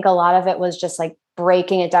 And I think a lot of it was just like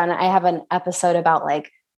breaking it down. I have an episode about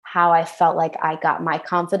like how I felt like I got my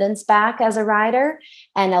confidence back as a rider.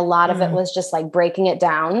 And a lot of it was just like breaking it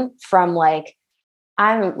down from like,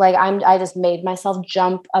 I just made myself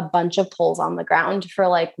jump a bunch of poles on the ground for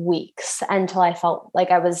like weeks until I felt like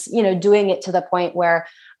I was, doing it to the point where,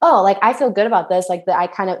 oh, like, I feel good about this. Like,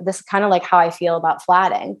 this is kind of like how I feel about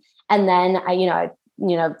flatting. And then I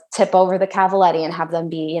tip over the cavaletti and have them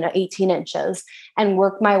be, 18 inches and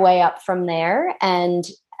work my way up from there. And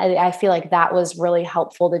I feel like that was really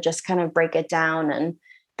helpful to just kind of break it down. And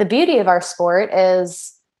the beauty of our sport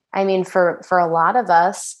is, for a lot of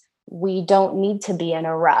us, we don't need to be in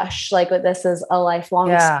a rush. Like, this is a lifelong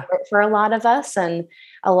sport for a lot of us. And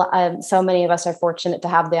so many of us are fortunate to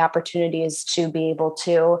have the opportunities to be able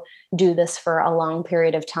to do this for a long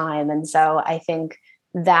period of time. And so I think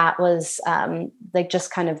that was like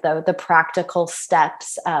just kind of the practical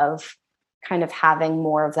steps of kind of having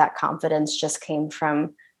more of that confidence just came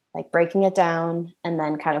from like breaking it down and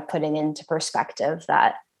then kind of putting into perspective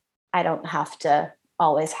that I don't have to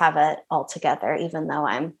always have it all together, even though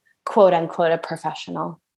I'm quote unquote a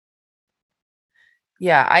professional.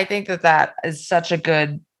 Yeah, I think that is such a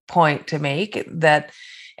good point to make, that,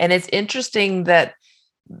 and it's interesting that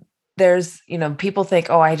there's, people think,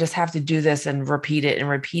 oh, I just have to do this and repeat it and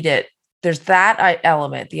repeat it. There's that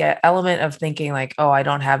element, the element of thinking like, oh, I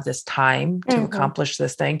don't have this time to accomplish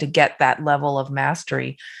this thing, to get that level of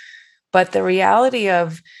mastery. But the reality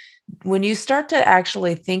of when you start to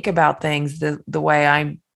actually think about things the way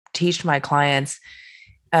I teach my clients,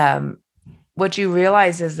 what you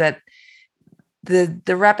realize is that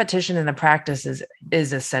the repetition and the practice is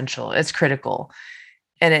essential. It's critical.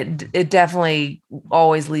 And it definitely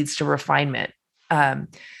always leads to refinement.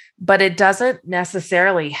 But it doesn't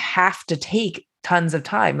necessarily have to take tons of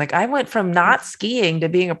time. Like, I went from not skiing to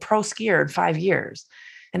being a pro skier in 5 years.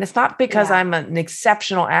 And it's not because I'm an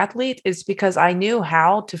exceptional athlete. It's because I knew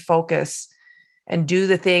how to focus and do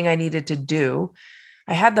the thing I needed to do.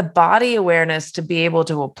 I had the body awareness to be able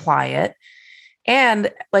to apply it.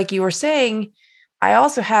 And like you were saying, I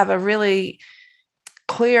also have a really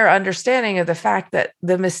clear understanding of the fact that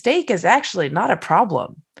the mistake is actually not a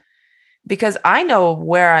problem, because I know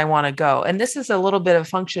where I want to go. And this is a little bit of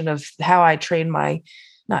function of how I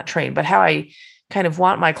but how I kind of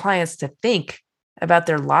want my clients to think about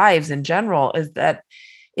their lives in general, is that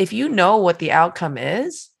if you know what the outcome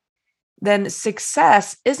is, then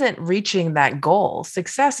success isn't reaching that goal.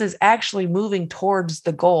 Success is actually moving towards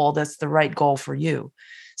the goal that's the right goal for you.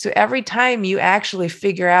 So every time you actually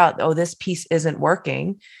figure out, oh, this piece isn't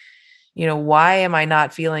working, why am I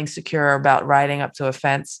not feeling secure about riding up to a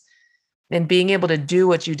fence, and being able to do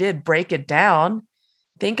what you did, break it down,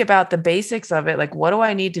 think about the basics of it. Like, what do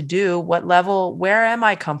I need to do? What level, where am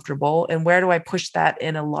I comfortable? And where do I push that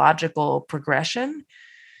in a logical progression?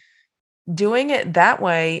 Doing it that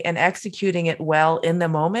way and executing it well in the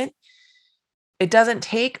moment. It doesn't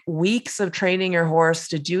take weeks of training your horse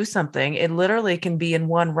to do something. It literally can be in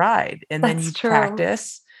one ride. And then you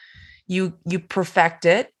practice, you perfect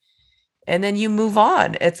it, and then you move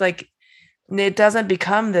on. It's like, it doesn't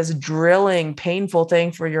become this drilling, painful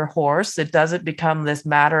thing for your horse. It doesn't become this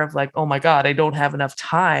matter of like, oh my God, I don't have enough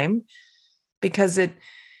time. Because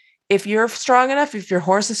if you're strong enough, if your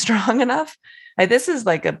horse is strong enough, this is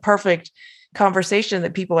like a perfect conversation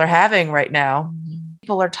that people are having right now.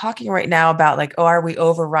 People are talking right now about like, oh, are we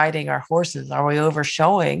overriding our horses? Are we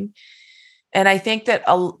overshowing? And I think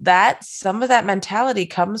that some of that mentality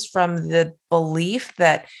comes from the belief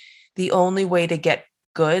that the only way to get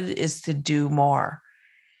good is to do more.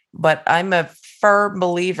 But I'm a firm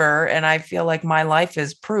believer, and I feel like my life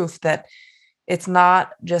is proof that it's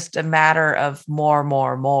not just a matter of more,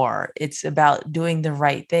 more, more. It's about doing the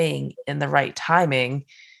right thing in the right timing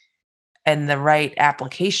and the right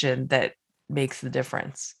application that makes the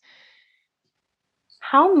difference.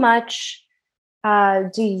 How much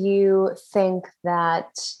do you think that,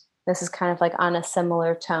 this is kind of like on a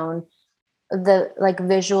similar tone, the like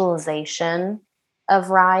visualization of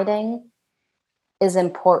riding is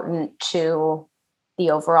important to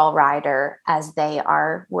the overall rider as they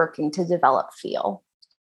are working to develop feel?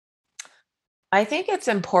 I think it's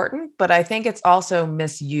important, but I think it's also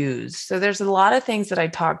misused. So there's a lot of things that I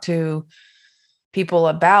talk to people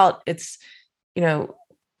about. It's,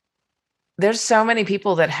 there's so many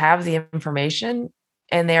people that have the information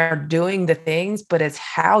and they're doing the things, but it's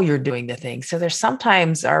how you're doing the things. So there's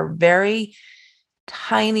sometimes are very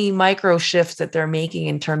tiny micro shifts that they're making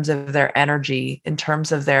in terms of their energy, in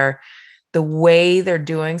terms of the way they're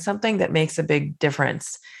doing something that makes a big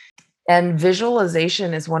difference. And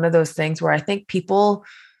visualization is one of those things where I think people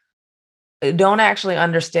don't actually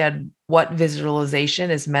understand what visualization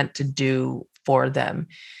is meant to do for them.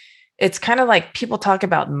 It's kind of like people talk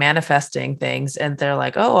about manifesting things and they're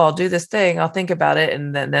like, oh, I'll do this thing, I'll think about it,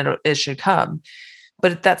 and then it should come.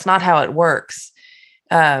 But that's not how it works.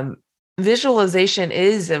 Visualization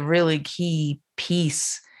is a really key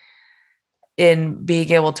piece in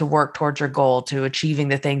being able to work towards your goal, to achieving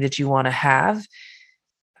the thing that you want to have.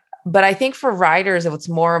 But I think for riders, what's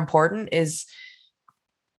more important is,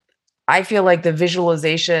 I feel like the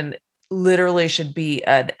visualization literally should be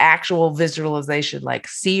an actual visualization, like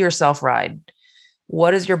see yourself ride.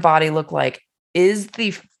 What does your body look like? Is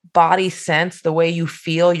the body sense, the way you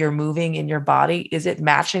feel you're moving in your body, is it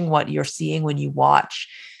matching what you're seeing when you watch?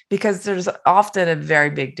 Because there's often a very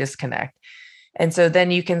big disconnect. And so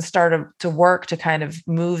then you can start to work to kind of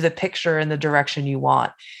move the picture in the direction you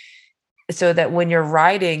want. So that when you're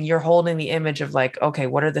riding, you're holding the image of like, okay,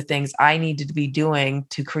 what are the things I need to be doing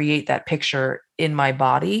to create that picture in my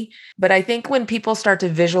body? But I think when people start to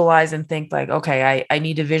visualize and think like, okay, I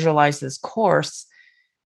need to visualize this course,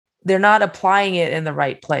 they're not applying it in the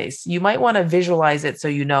right place. You might want to visualize it so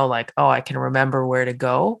like, oh, I can remember where to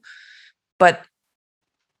go. But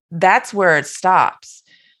that's where it stops.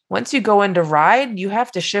 Once you go into ride, you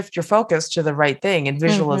have to shift your focus to the right thing, and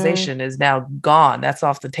visualization is now gone. That's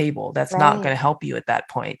off the table. That's not going to help you at that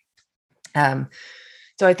point. So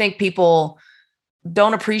I think people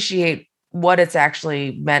don't appreciate what it's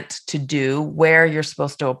actually meant to do, where you're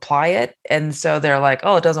supposed to apply it. And so they're like,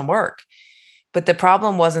 oh, it doesn't work. But the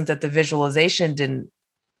problem wasn't that the visualization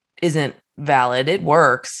isn't valid. It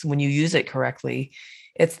works when you use it correctly.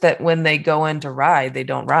 It's that when they go into ride, they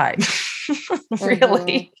don't ride.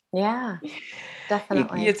 Really. Yeah,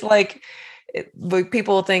 definitely. It's like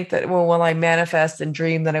people think that, well, when I manifest and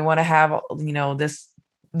dream that I want to have,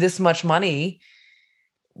 this much money,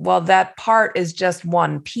 well, that part is just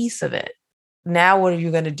one piece of it. Now, what are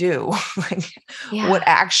you going to do? What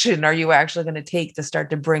action are you actually going to take to start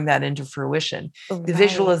to bring that into fruition? The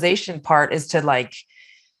visualization part is to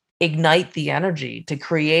ignite the energy, to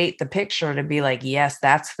create the picture, to be like, yes,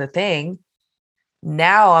 that's the thing.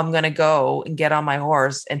 Now I'm going to go and get on my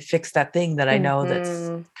horse and fix that thing that I know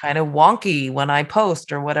that's kind of wonky when I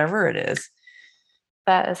post or whatever it is.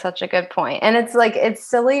 That is such a good point. And it's like, it's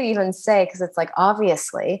silly to even say, because it's like,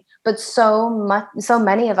 obviously, but so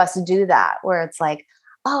many of us do that, where it's like,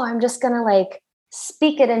 oh, I'm just going to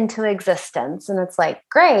speak it into existence. And it's like,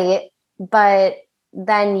 great. but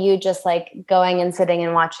then you just like going and sitting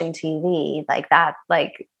and watching TV like that,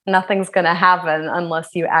 like nothing's going to happen unless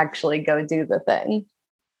you actually go do the thing.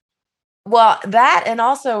 Well, that, and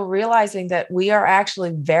also realizing that we are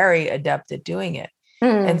actually very adept at doing it.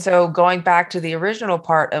 And so going back to the original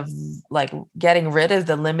part of like getting rid of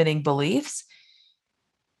the limiting beliefs,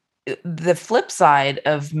 the flip side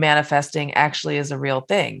of manifesting actually is a real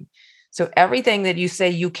thing. So everything that you say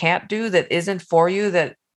you can't do that isn't for you,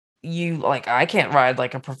 that you like, I can't ride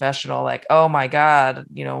like a professional, like, oh my God,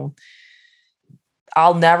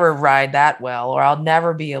 I'll never ride that well, or I'll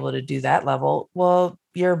never be able to do that level. Well,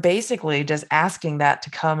 you're basically just asking that to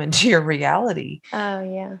come into your reality. Oh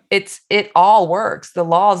yeah. It all works. The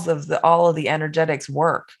laws of all of the energetics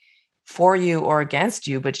work for you or against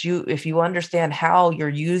you. But if you understand how you're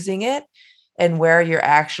using it and where you're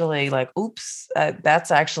actually like, oops,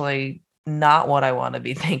 that's actually not what I want to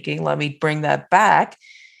be thinking. Let me bring that back.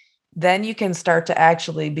 Then you can start to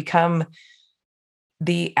actually become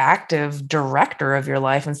the active director of your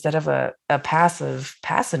life instead of a passive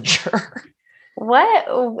passenger. What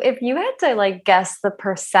if you had to like guess the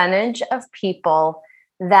percentage of people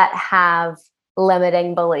that have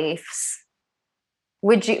limiting beliefs?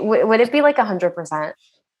 Would it be like 100%?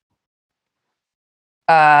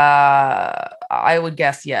 I would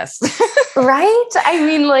guess yes. Right? I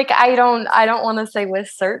mean, like, I don't want to say with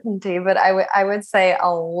certainty, but I would say a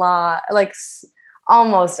lot, like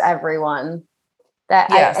almost everyone that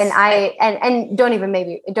Yes. and don't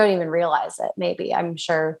even realize it. Maybe, I'm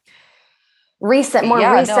sure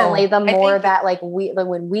recently, the more that like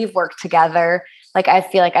when we've worked together, like I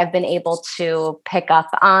feel like I've been able to pick up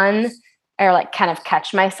on or like kind of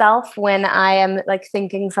catch myself when I am like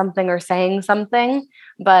thinking something or saying something.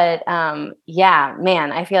 But yeah,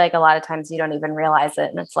 man, I feel like a lot of times you don't even realize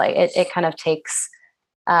it. And it's like, it kind of takes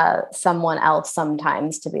someone else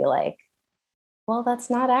sometimes to be like, well, that's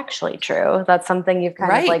not actually true. That's something you've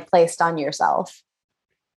kind of like placed on yourself.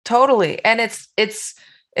 Totally. And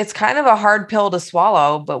it's kind of a hard pill to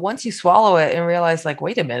swallow, but once you swallow it and realize like,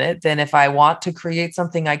 wait a minute, then if I want to create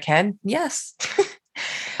something, I can. Yes.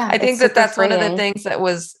 I think that's freeing. One of the things that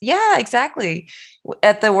was, yeah, exactly.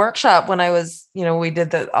 At the workshop when I was, we did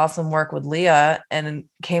the awesome work with Leah and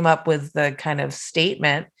came up with the kind of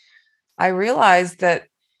statement. I realized that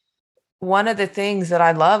one of the things that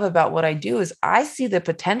I love about what I do is I see the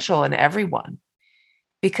potential in everyone,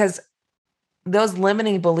 because those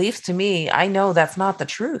limiting beliefs to me, I know that's not the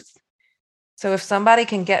truth. So if somebody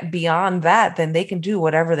can get beyond that, then they can do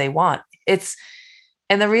whatever they want.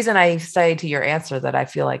 And the reason I say to your answer that I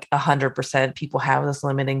feel like 100% people have those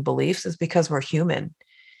limiting beliefs is because we're human.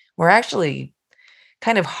 We're actually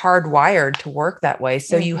kind of hardwired to work that way.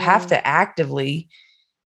 So you have to actively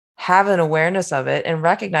have an awareness of it and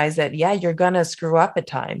recognize that, yeah, you're going to screw up at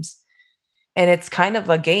times. And it's kind of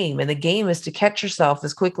a game. And the game is to catch yourself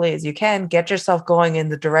as quickly as you can, get yourself going in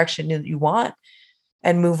the direction that you want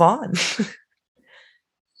and move on.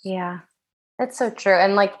 Yeah, that's so true.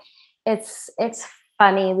 And like, it's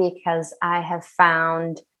funny because I have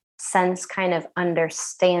found since kind of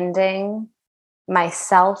understanding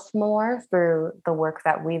myself more through the work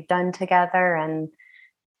that we've done together. And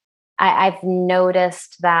I've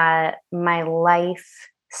noticed that my life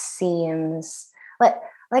seems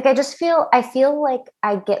like I feel like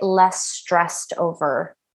I get less stressed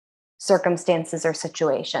over circumstances or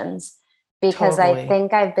situations because I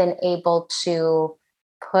think I've been able to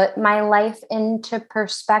put my life into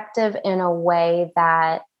perspective in a way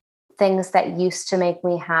that things that used to make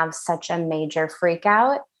me have such a major freak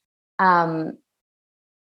out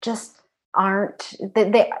just aren't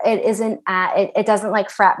it doesn't like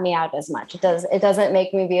frap me out as much. It doesn't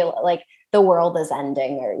make me feel like the world is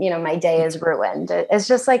ending or my day is ruined. It's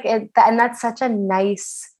just like it, and that's such a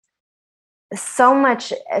nice, so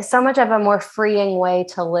much of a more freeing way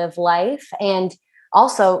to live life, and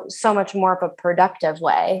also so much more of a productive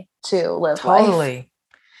way to live life.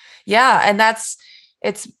 Yeah. And that's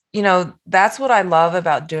what I love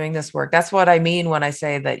about doing this work. That's what I mean when I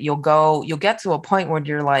say that you'll get to a point where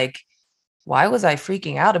you're like, why was I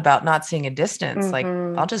freaking out about not seeing a distance? Like,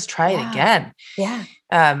 I'll just try it again. Yeah.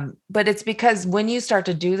 But it's because when you start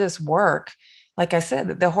to do this work, like I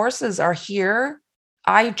said, the horses are here,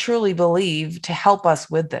 I truly believe, to help us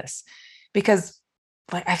with this. Because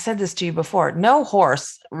like I've said this to you before, no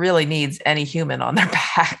horse really needs any human on their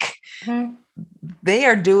back. Mm-hmm. They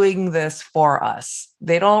are doing this for us.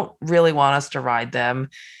 They don't really want us to ride them.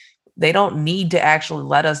 They don't need to actually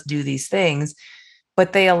let us do these things,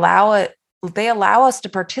 but they allow us to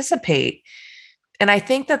participate. And I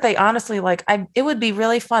think that they honestly it would be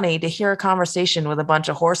really funny to hear a conversation with a bunch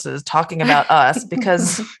of horses talking about us,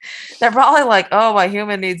 because they're probably like, oh, my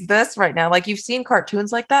human needs this right now. Like, you've seen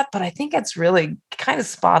cartoons like that, but I think it's really kind of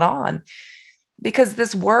spot on, because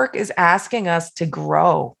this work is asking us to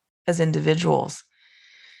grow as individuals.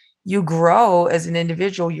 You grow as an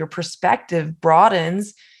individual, your perspective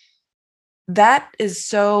broadens. That is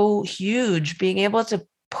so huge, being able to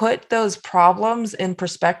put those problems in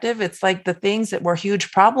perspective. It's like the things that were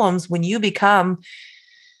huge problems when you become,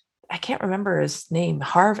 I can't remember his name,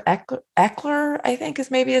 Harv Eckler, I think is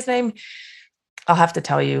maybe his name. I'll have to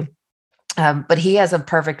tell you. But he has a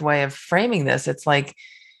perfect way of framing this. It's like,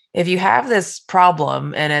 if you have this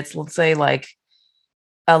problem and it's, let's say, like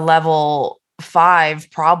a level 5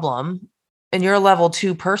 problem and you're a level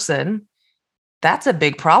 2 person, that's a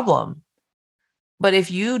big problem. But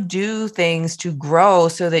if you do things to grow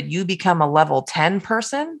so that you become a level 10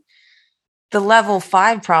 person, the level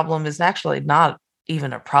 5 problem is actually not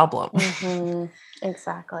even a problem. Mm-hmm.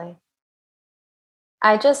 Exactly.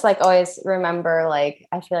 I just like always remember, like,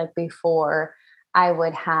 I feel like before I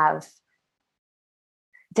would have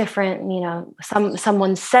different,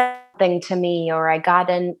 someone said something to me, or I got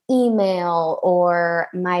an email, or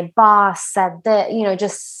my boss said that,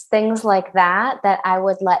 just things like that I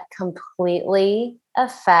would let completely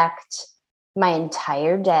affect my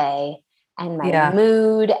entire day and my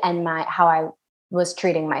mood and how I was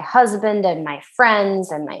treating my husband and my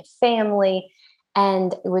friends and my family.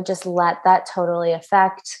 And it would just let that totally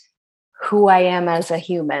affect who I am as a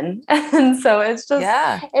human. And so it's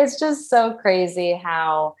just so crazy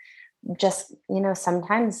how just,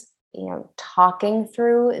 sometimes, talking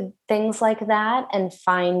through things like that and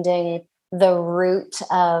finding the root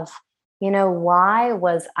of, why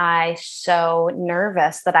was I so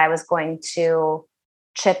nervous that I was going to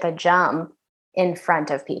chip a jump in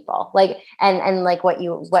front of people? Like, and like what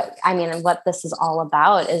this is all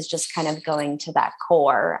about is just kind of going to that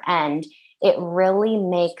core, and it really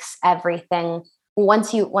makes everything,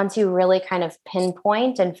 once you really kind of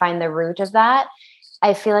pinpoint and find the root of that,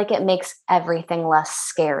 I feel like it makes everything less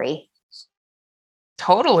scary.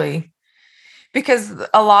 Totally. Because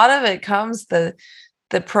a lot of it comes, the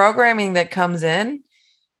programming that comes in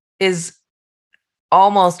is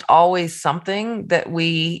almost always something that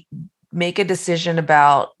we make a decision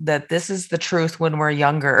about, that this is the truth when we're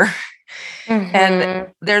younger. Mm-hmm. And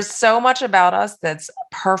there's so much about us that's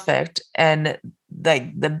perfect and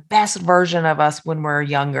like the best version of us when we're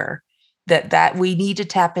younger, that we need to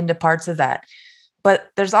tap into parts of that.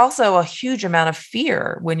 But there's also a huge amount of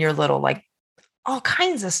fear when you're little, like all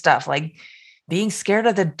kinds of stuff, like being scared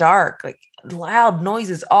of the dark, like loud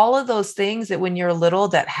noises, all of those things that when you're little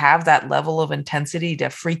that have that level of intensity to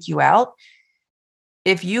freak you out.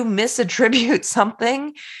 If you misattribute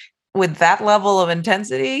something with that level of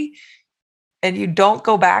intensity and you don't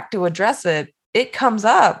go back to address it, it comes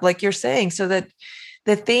up, like you're saying, so that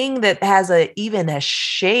the thing that has even a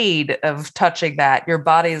shade of touching that, your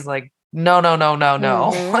body is like, no.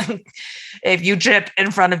 Mm-hmm. If you trip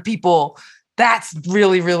in front of people, that's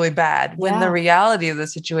really, really bad. When the reality of the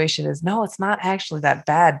situation is, no, it's not actually that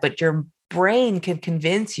bad, but your brain can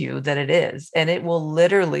convince you that it is, and it will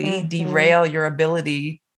literally derail your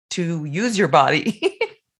ability to use your body.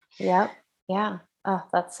 Yep. Yeah. Oh,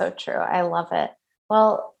 that's so true. I love it.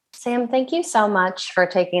 Well, Sam, thank you so much for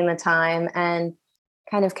taking the time and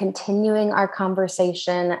kind of continuing our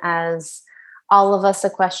conversation, as all of us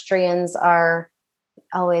equestrians are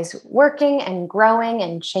always working and growing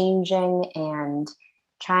and changing and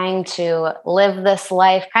trying to live this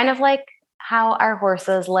life kind of like how our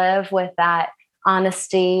horses live, with that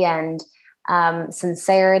honesty and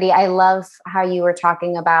sincerity. I love how you were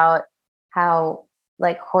talking about how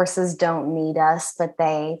like horses don't need us, but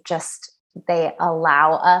they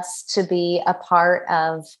allow us to be a part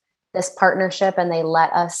of this partnership, and they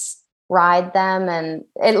let us ride them. And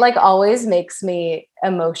it like always makes me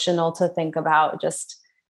emotional to think about, just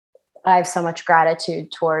I have so much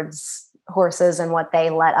gratitude towards horses and what they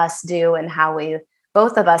let us do, and how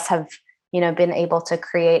both of us have, been able to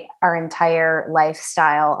create our entire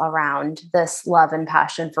lifestyle around this love and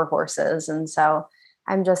passion for horses. And so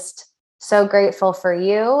I'm just so grateful for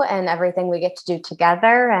you and everything we get to do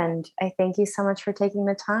together. And I thank you so much for taking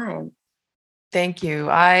the time. Thank you.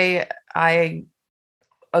 I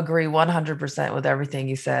agree 100% with everything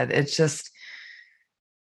you said. It's just,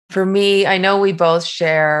 for me, I know we both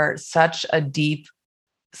share such a deep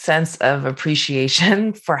sense of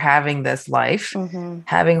appreciation for having this life,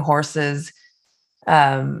 having horses,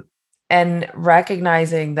 and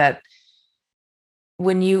recognizing that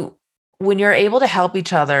when you when you're able to help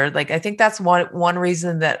each other, like I think that's one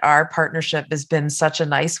reason that our partnership has been such a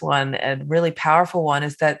nice one and really powerful one,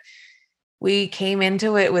 is that we came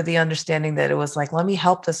into it with the understanding that it was like, let me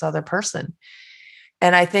help this other person.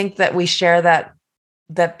 And I think that we share that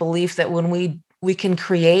belief that when we can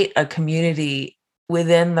create a community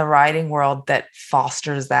within the riding world that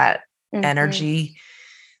fosters that energy,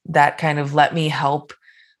 that kind of let me help,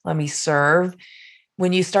 let me serve.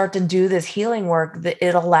 When you start to do this healing work,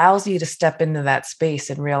 it allows you to step into that space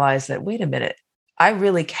and realize that, wait a minute, I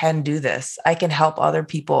really can do this. I can help other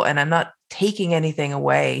people, and I'm not taking anything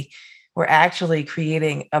away. We're actually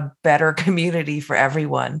creating a better community for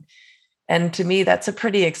everyone. And to me, that's a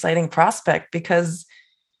pretty exciting prospect, because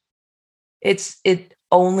it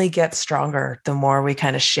only gets stronger the more we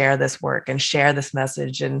kind of share this work and share this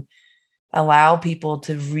message and allow people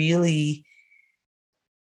to really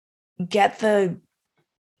get the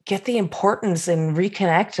importance and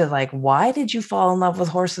reconnect to, like, why did you fall in love with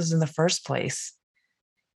horses in the first place,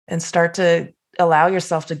 and start to allow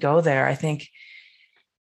yourself to go there. I think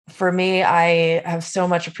for me, I have so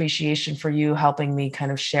much appreciation for you helping me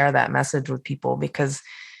kind of share that message with people, because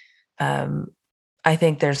I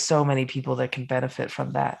think there's so many people that can benefit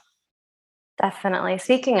from that. Definitely.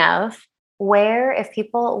 Speaking of, where, if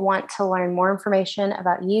people want to learn more information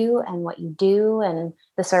about you and what you do and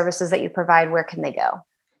the services that you provide, where can they go?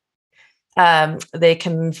 They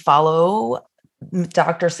can follow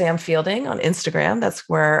Dr. Sam Fielding on Instagram. That's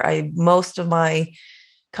where most of my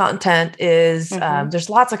content is. There's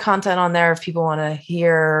lots of content on there if people want to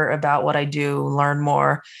hear about what I do, learn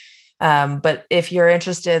more. But if you're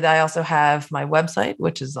interested, I also have my website,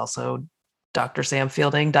 which is also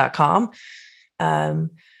drsamfielding.com. And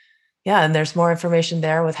there's more information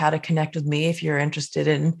there with how to connect with me if you're interested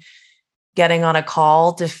in getting on a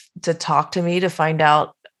call to talk to me, to find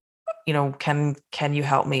out, can you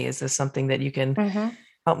help me? Is this something that you can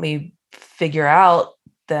help me figure out?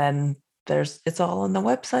 Then it's all on the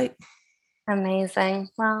website. Amazing.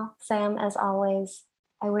 Well, Sam, as always,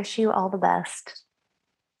 I wish you all the best.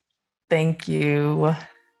 Thank you.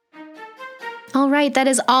 All right, that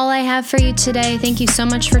is all I have for you today. Thank you so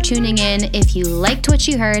much for tuning in. If you liked what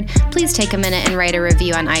you heard, please take a minute and write a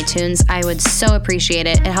review on iTunes. I would so appreciate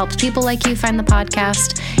it. It helps people like you find the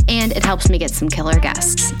podcast, and it helps me get some killer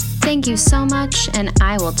guests. Thank you so much, and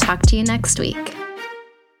I will talk to you next week.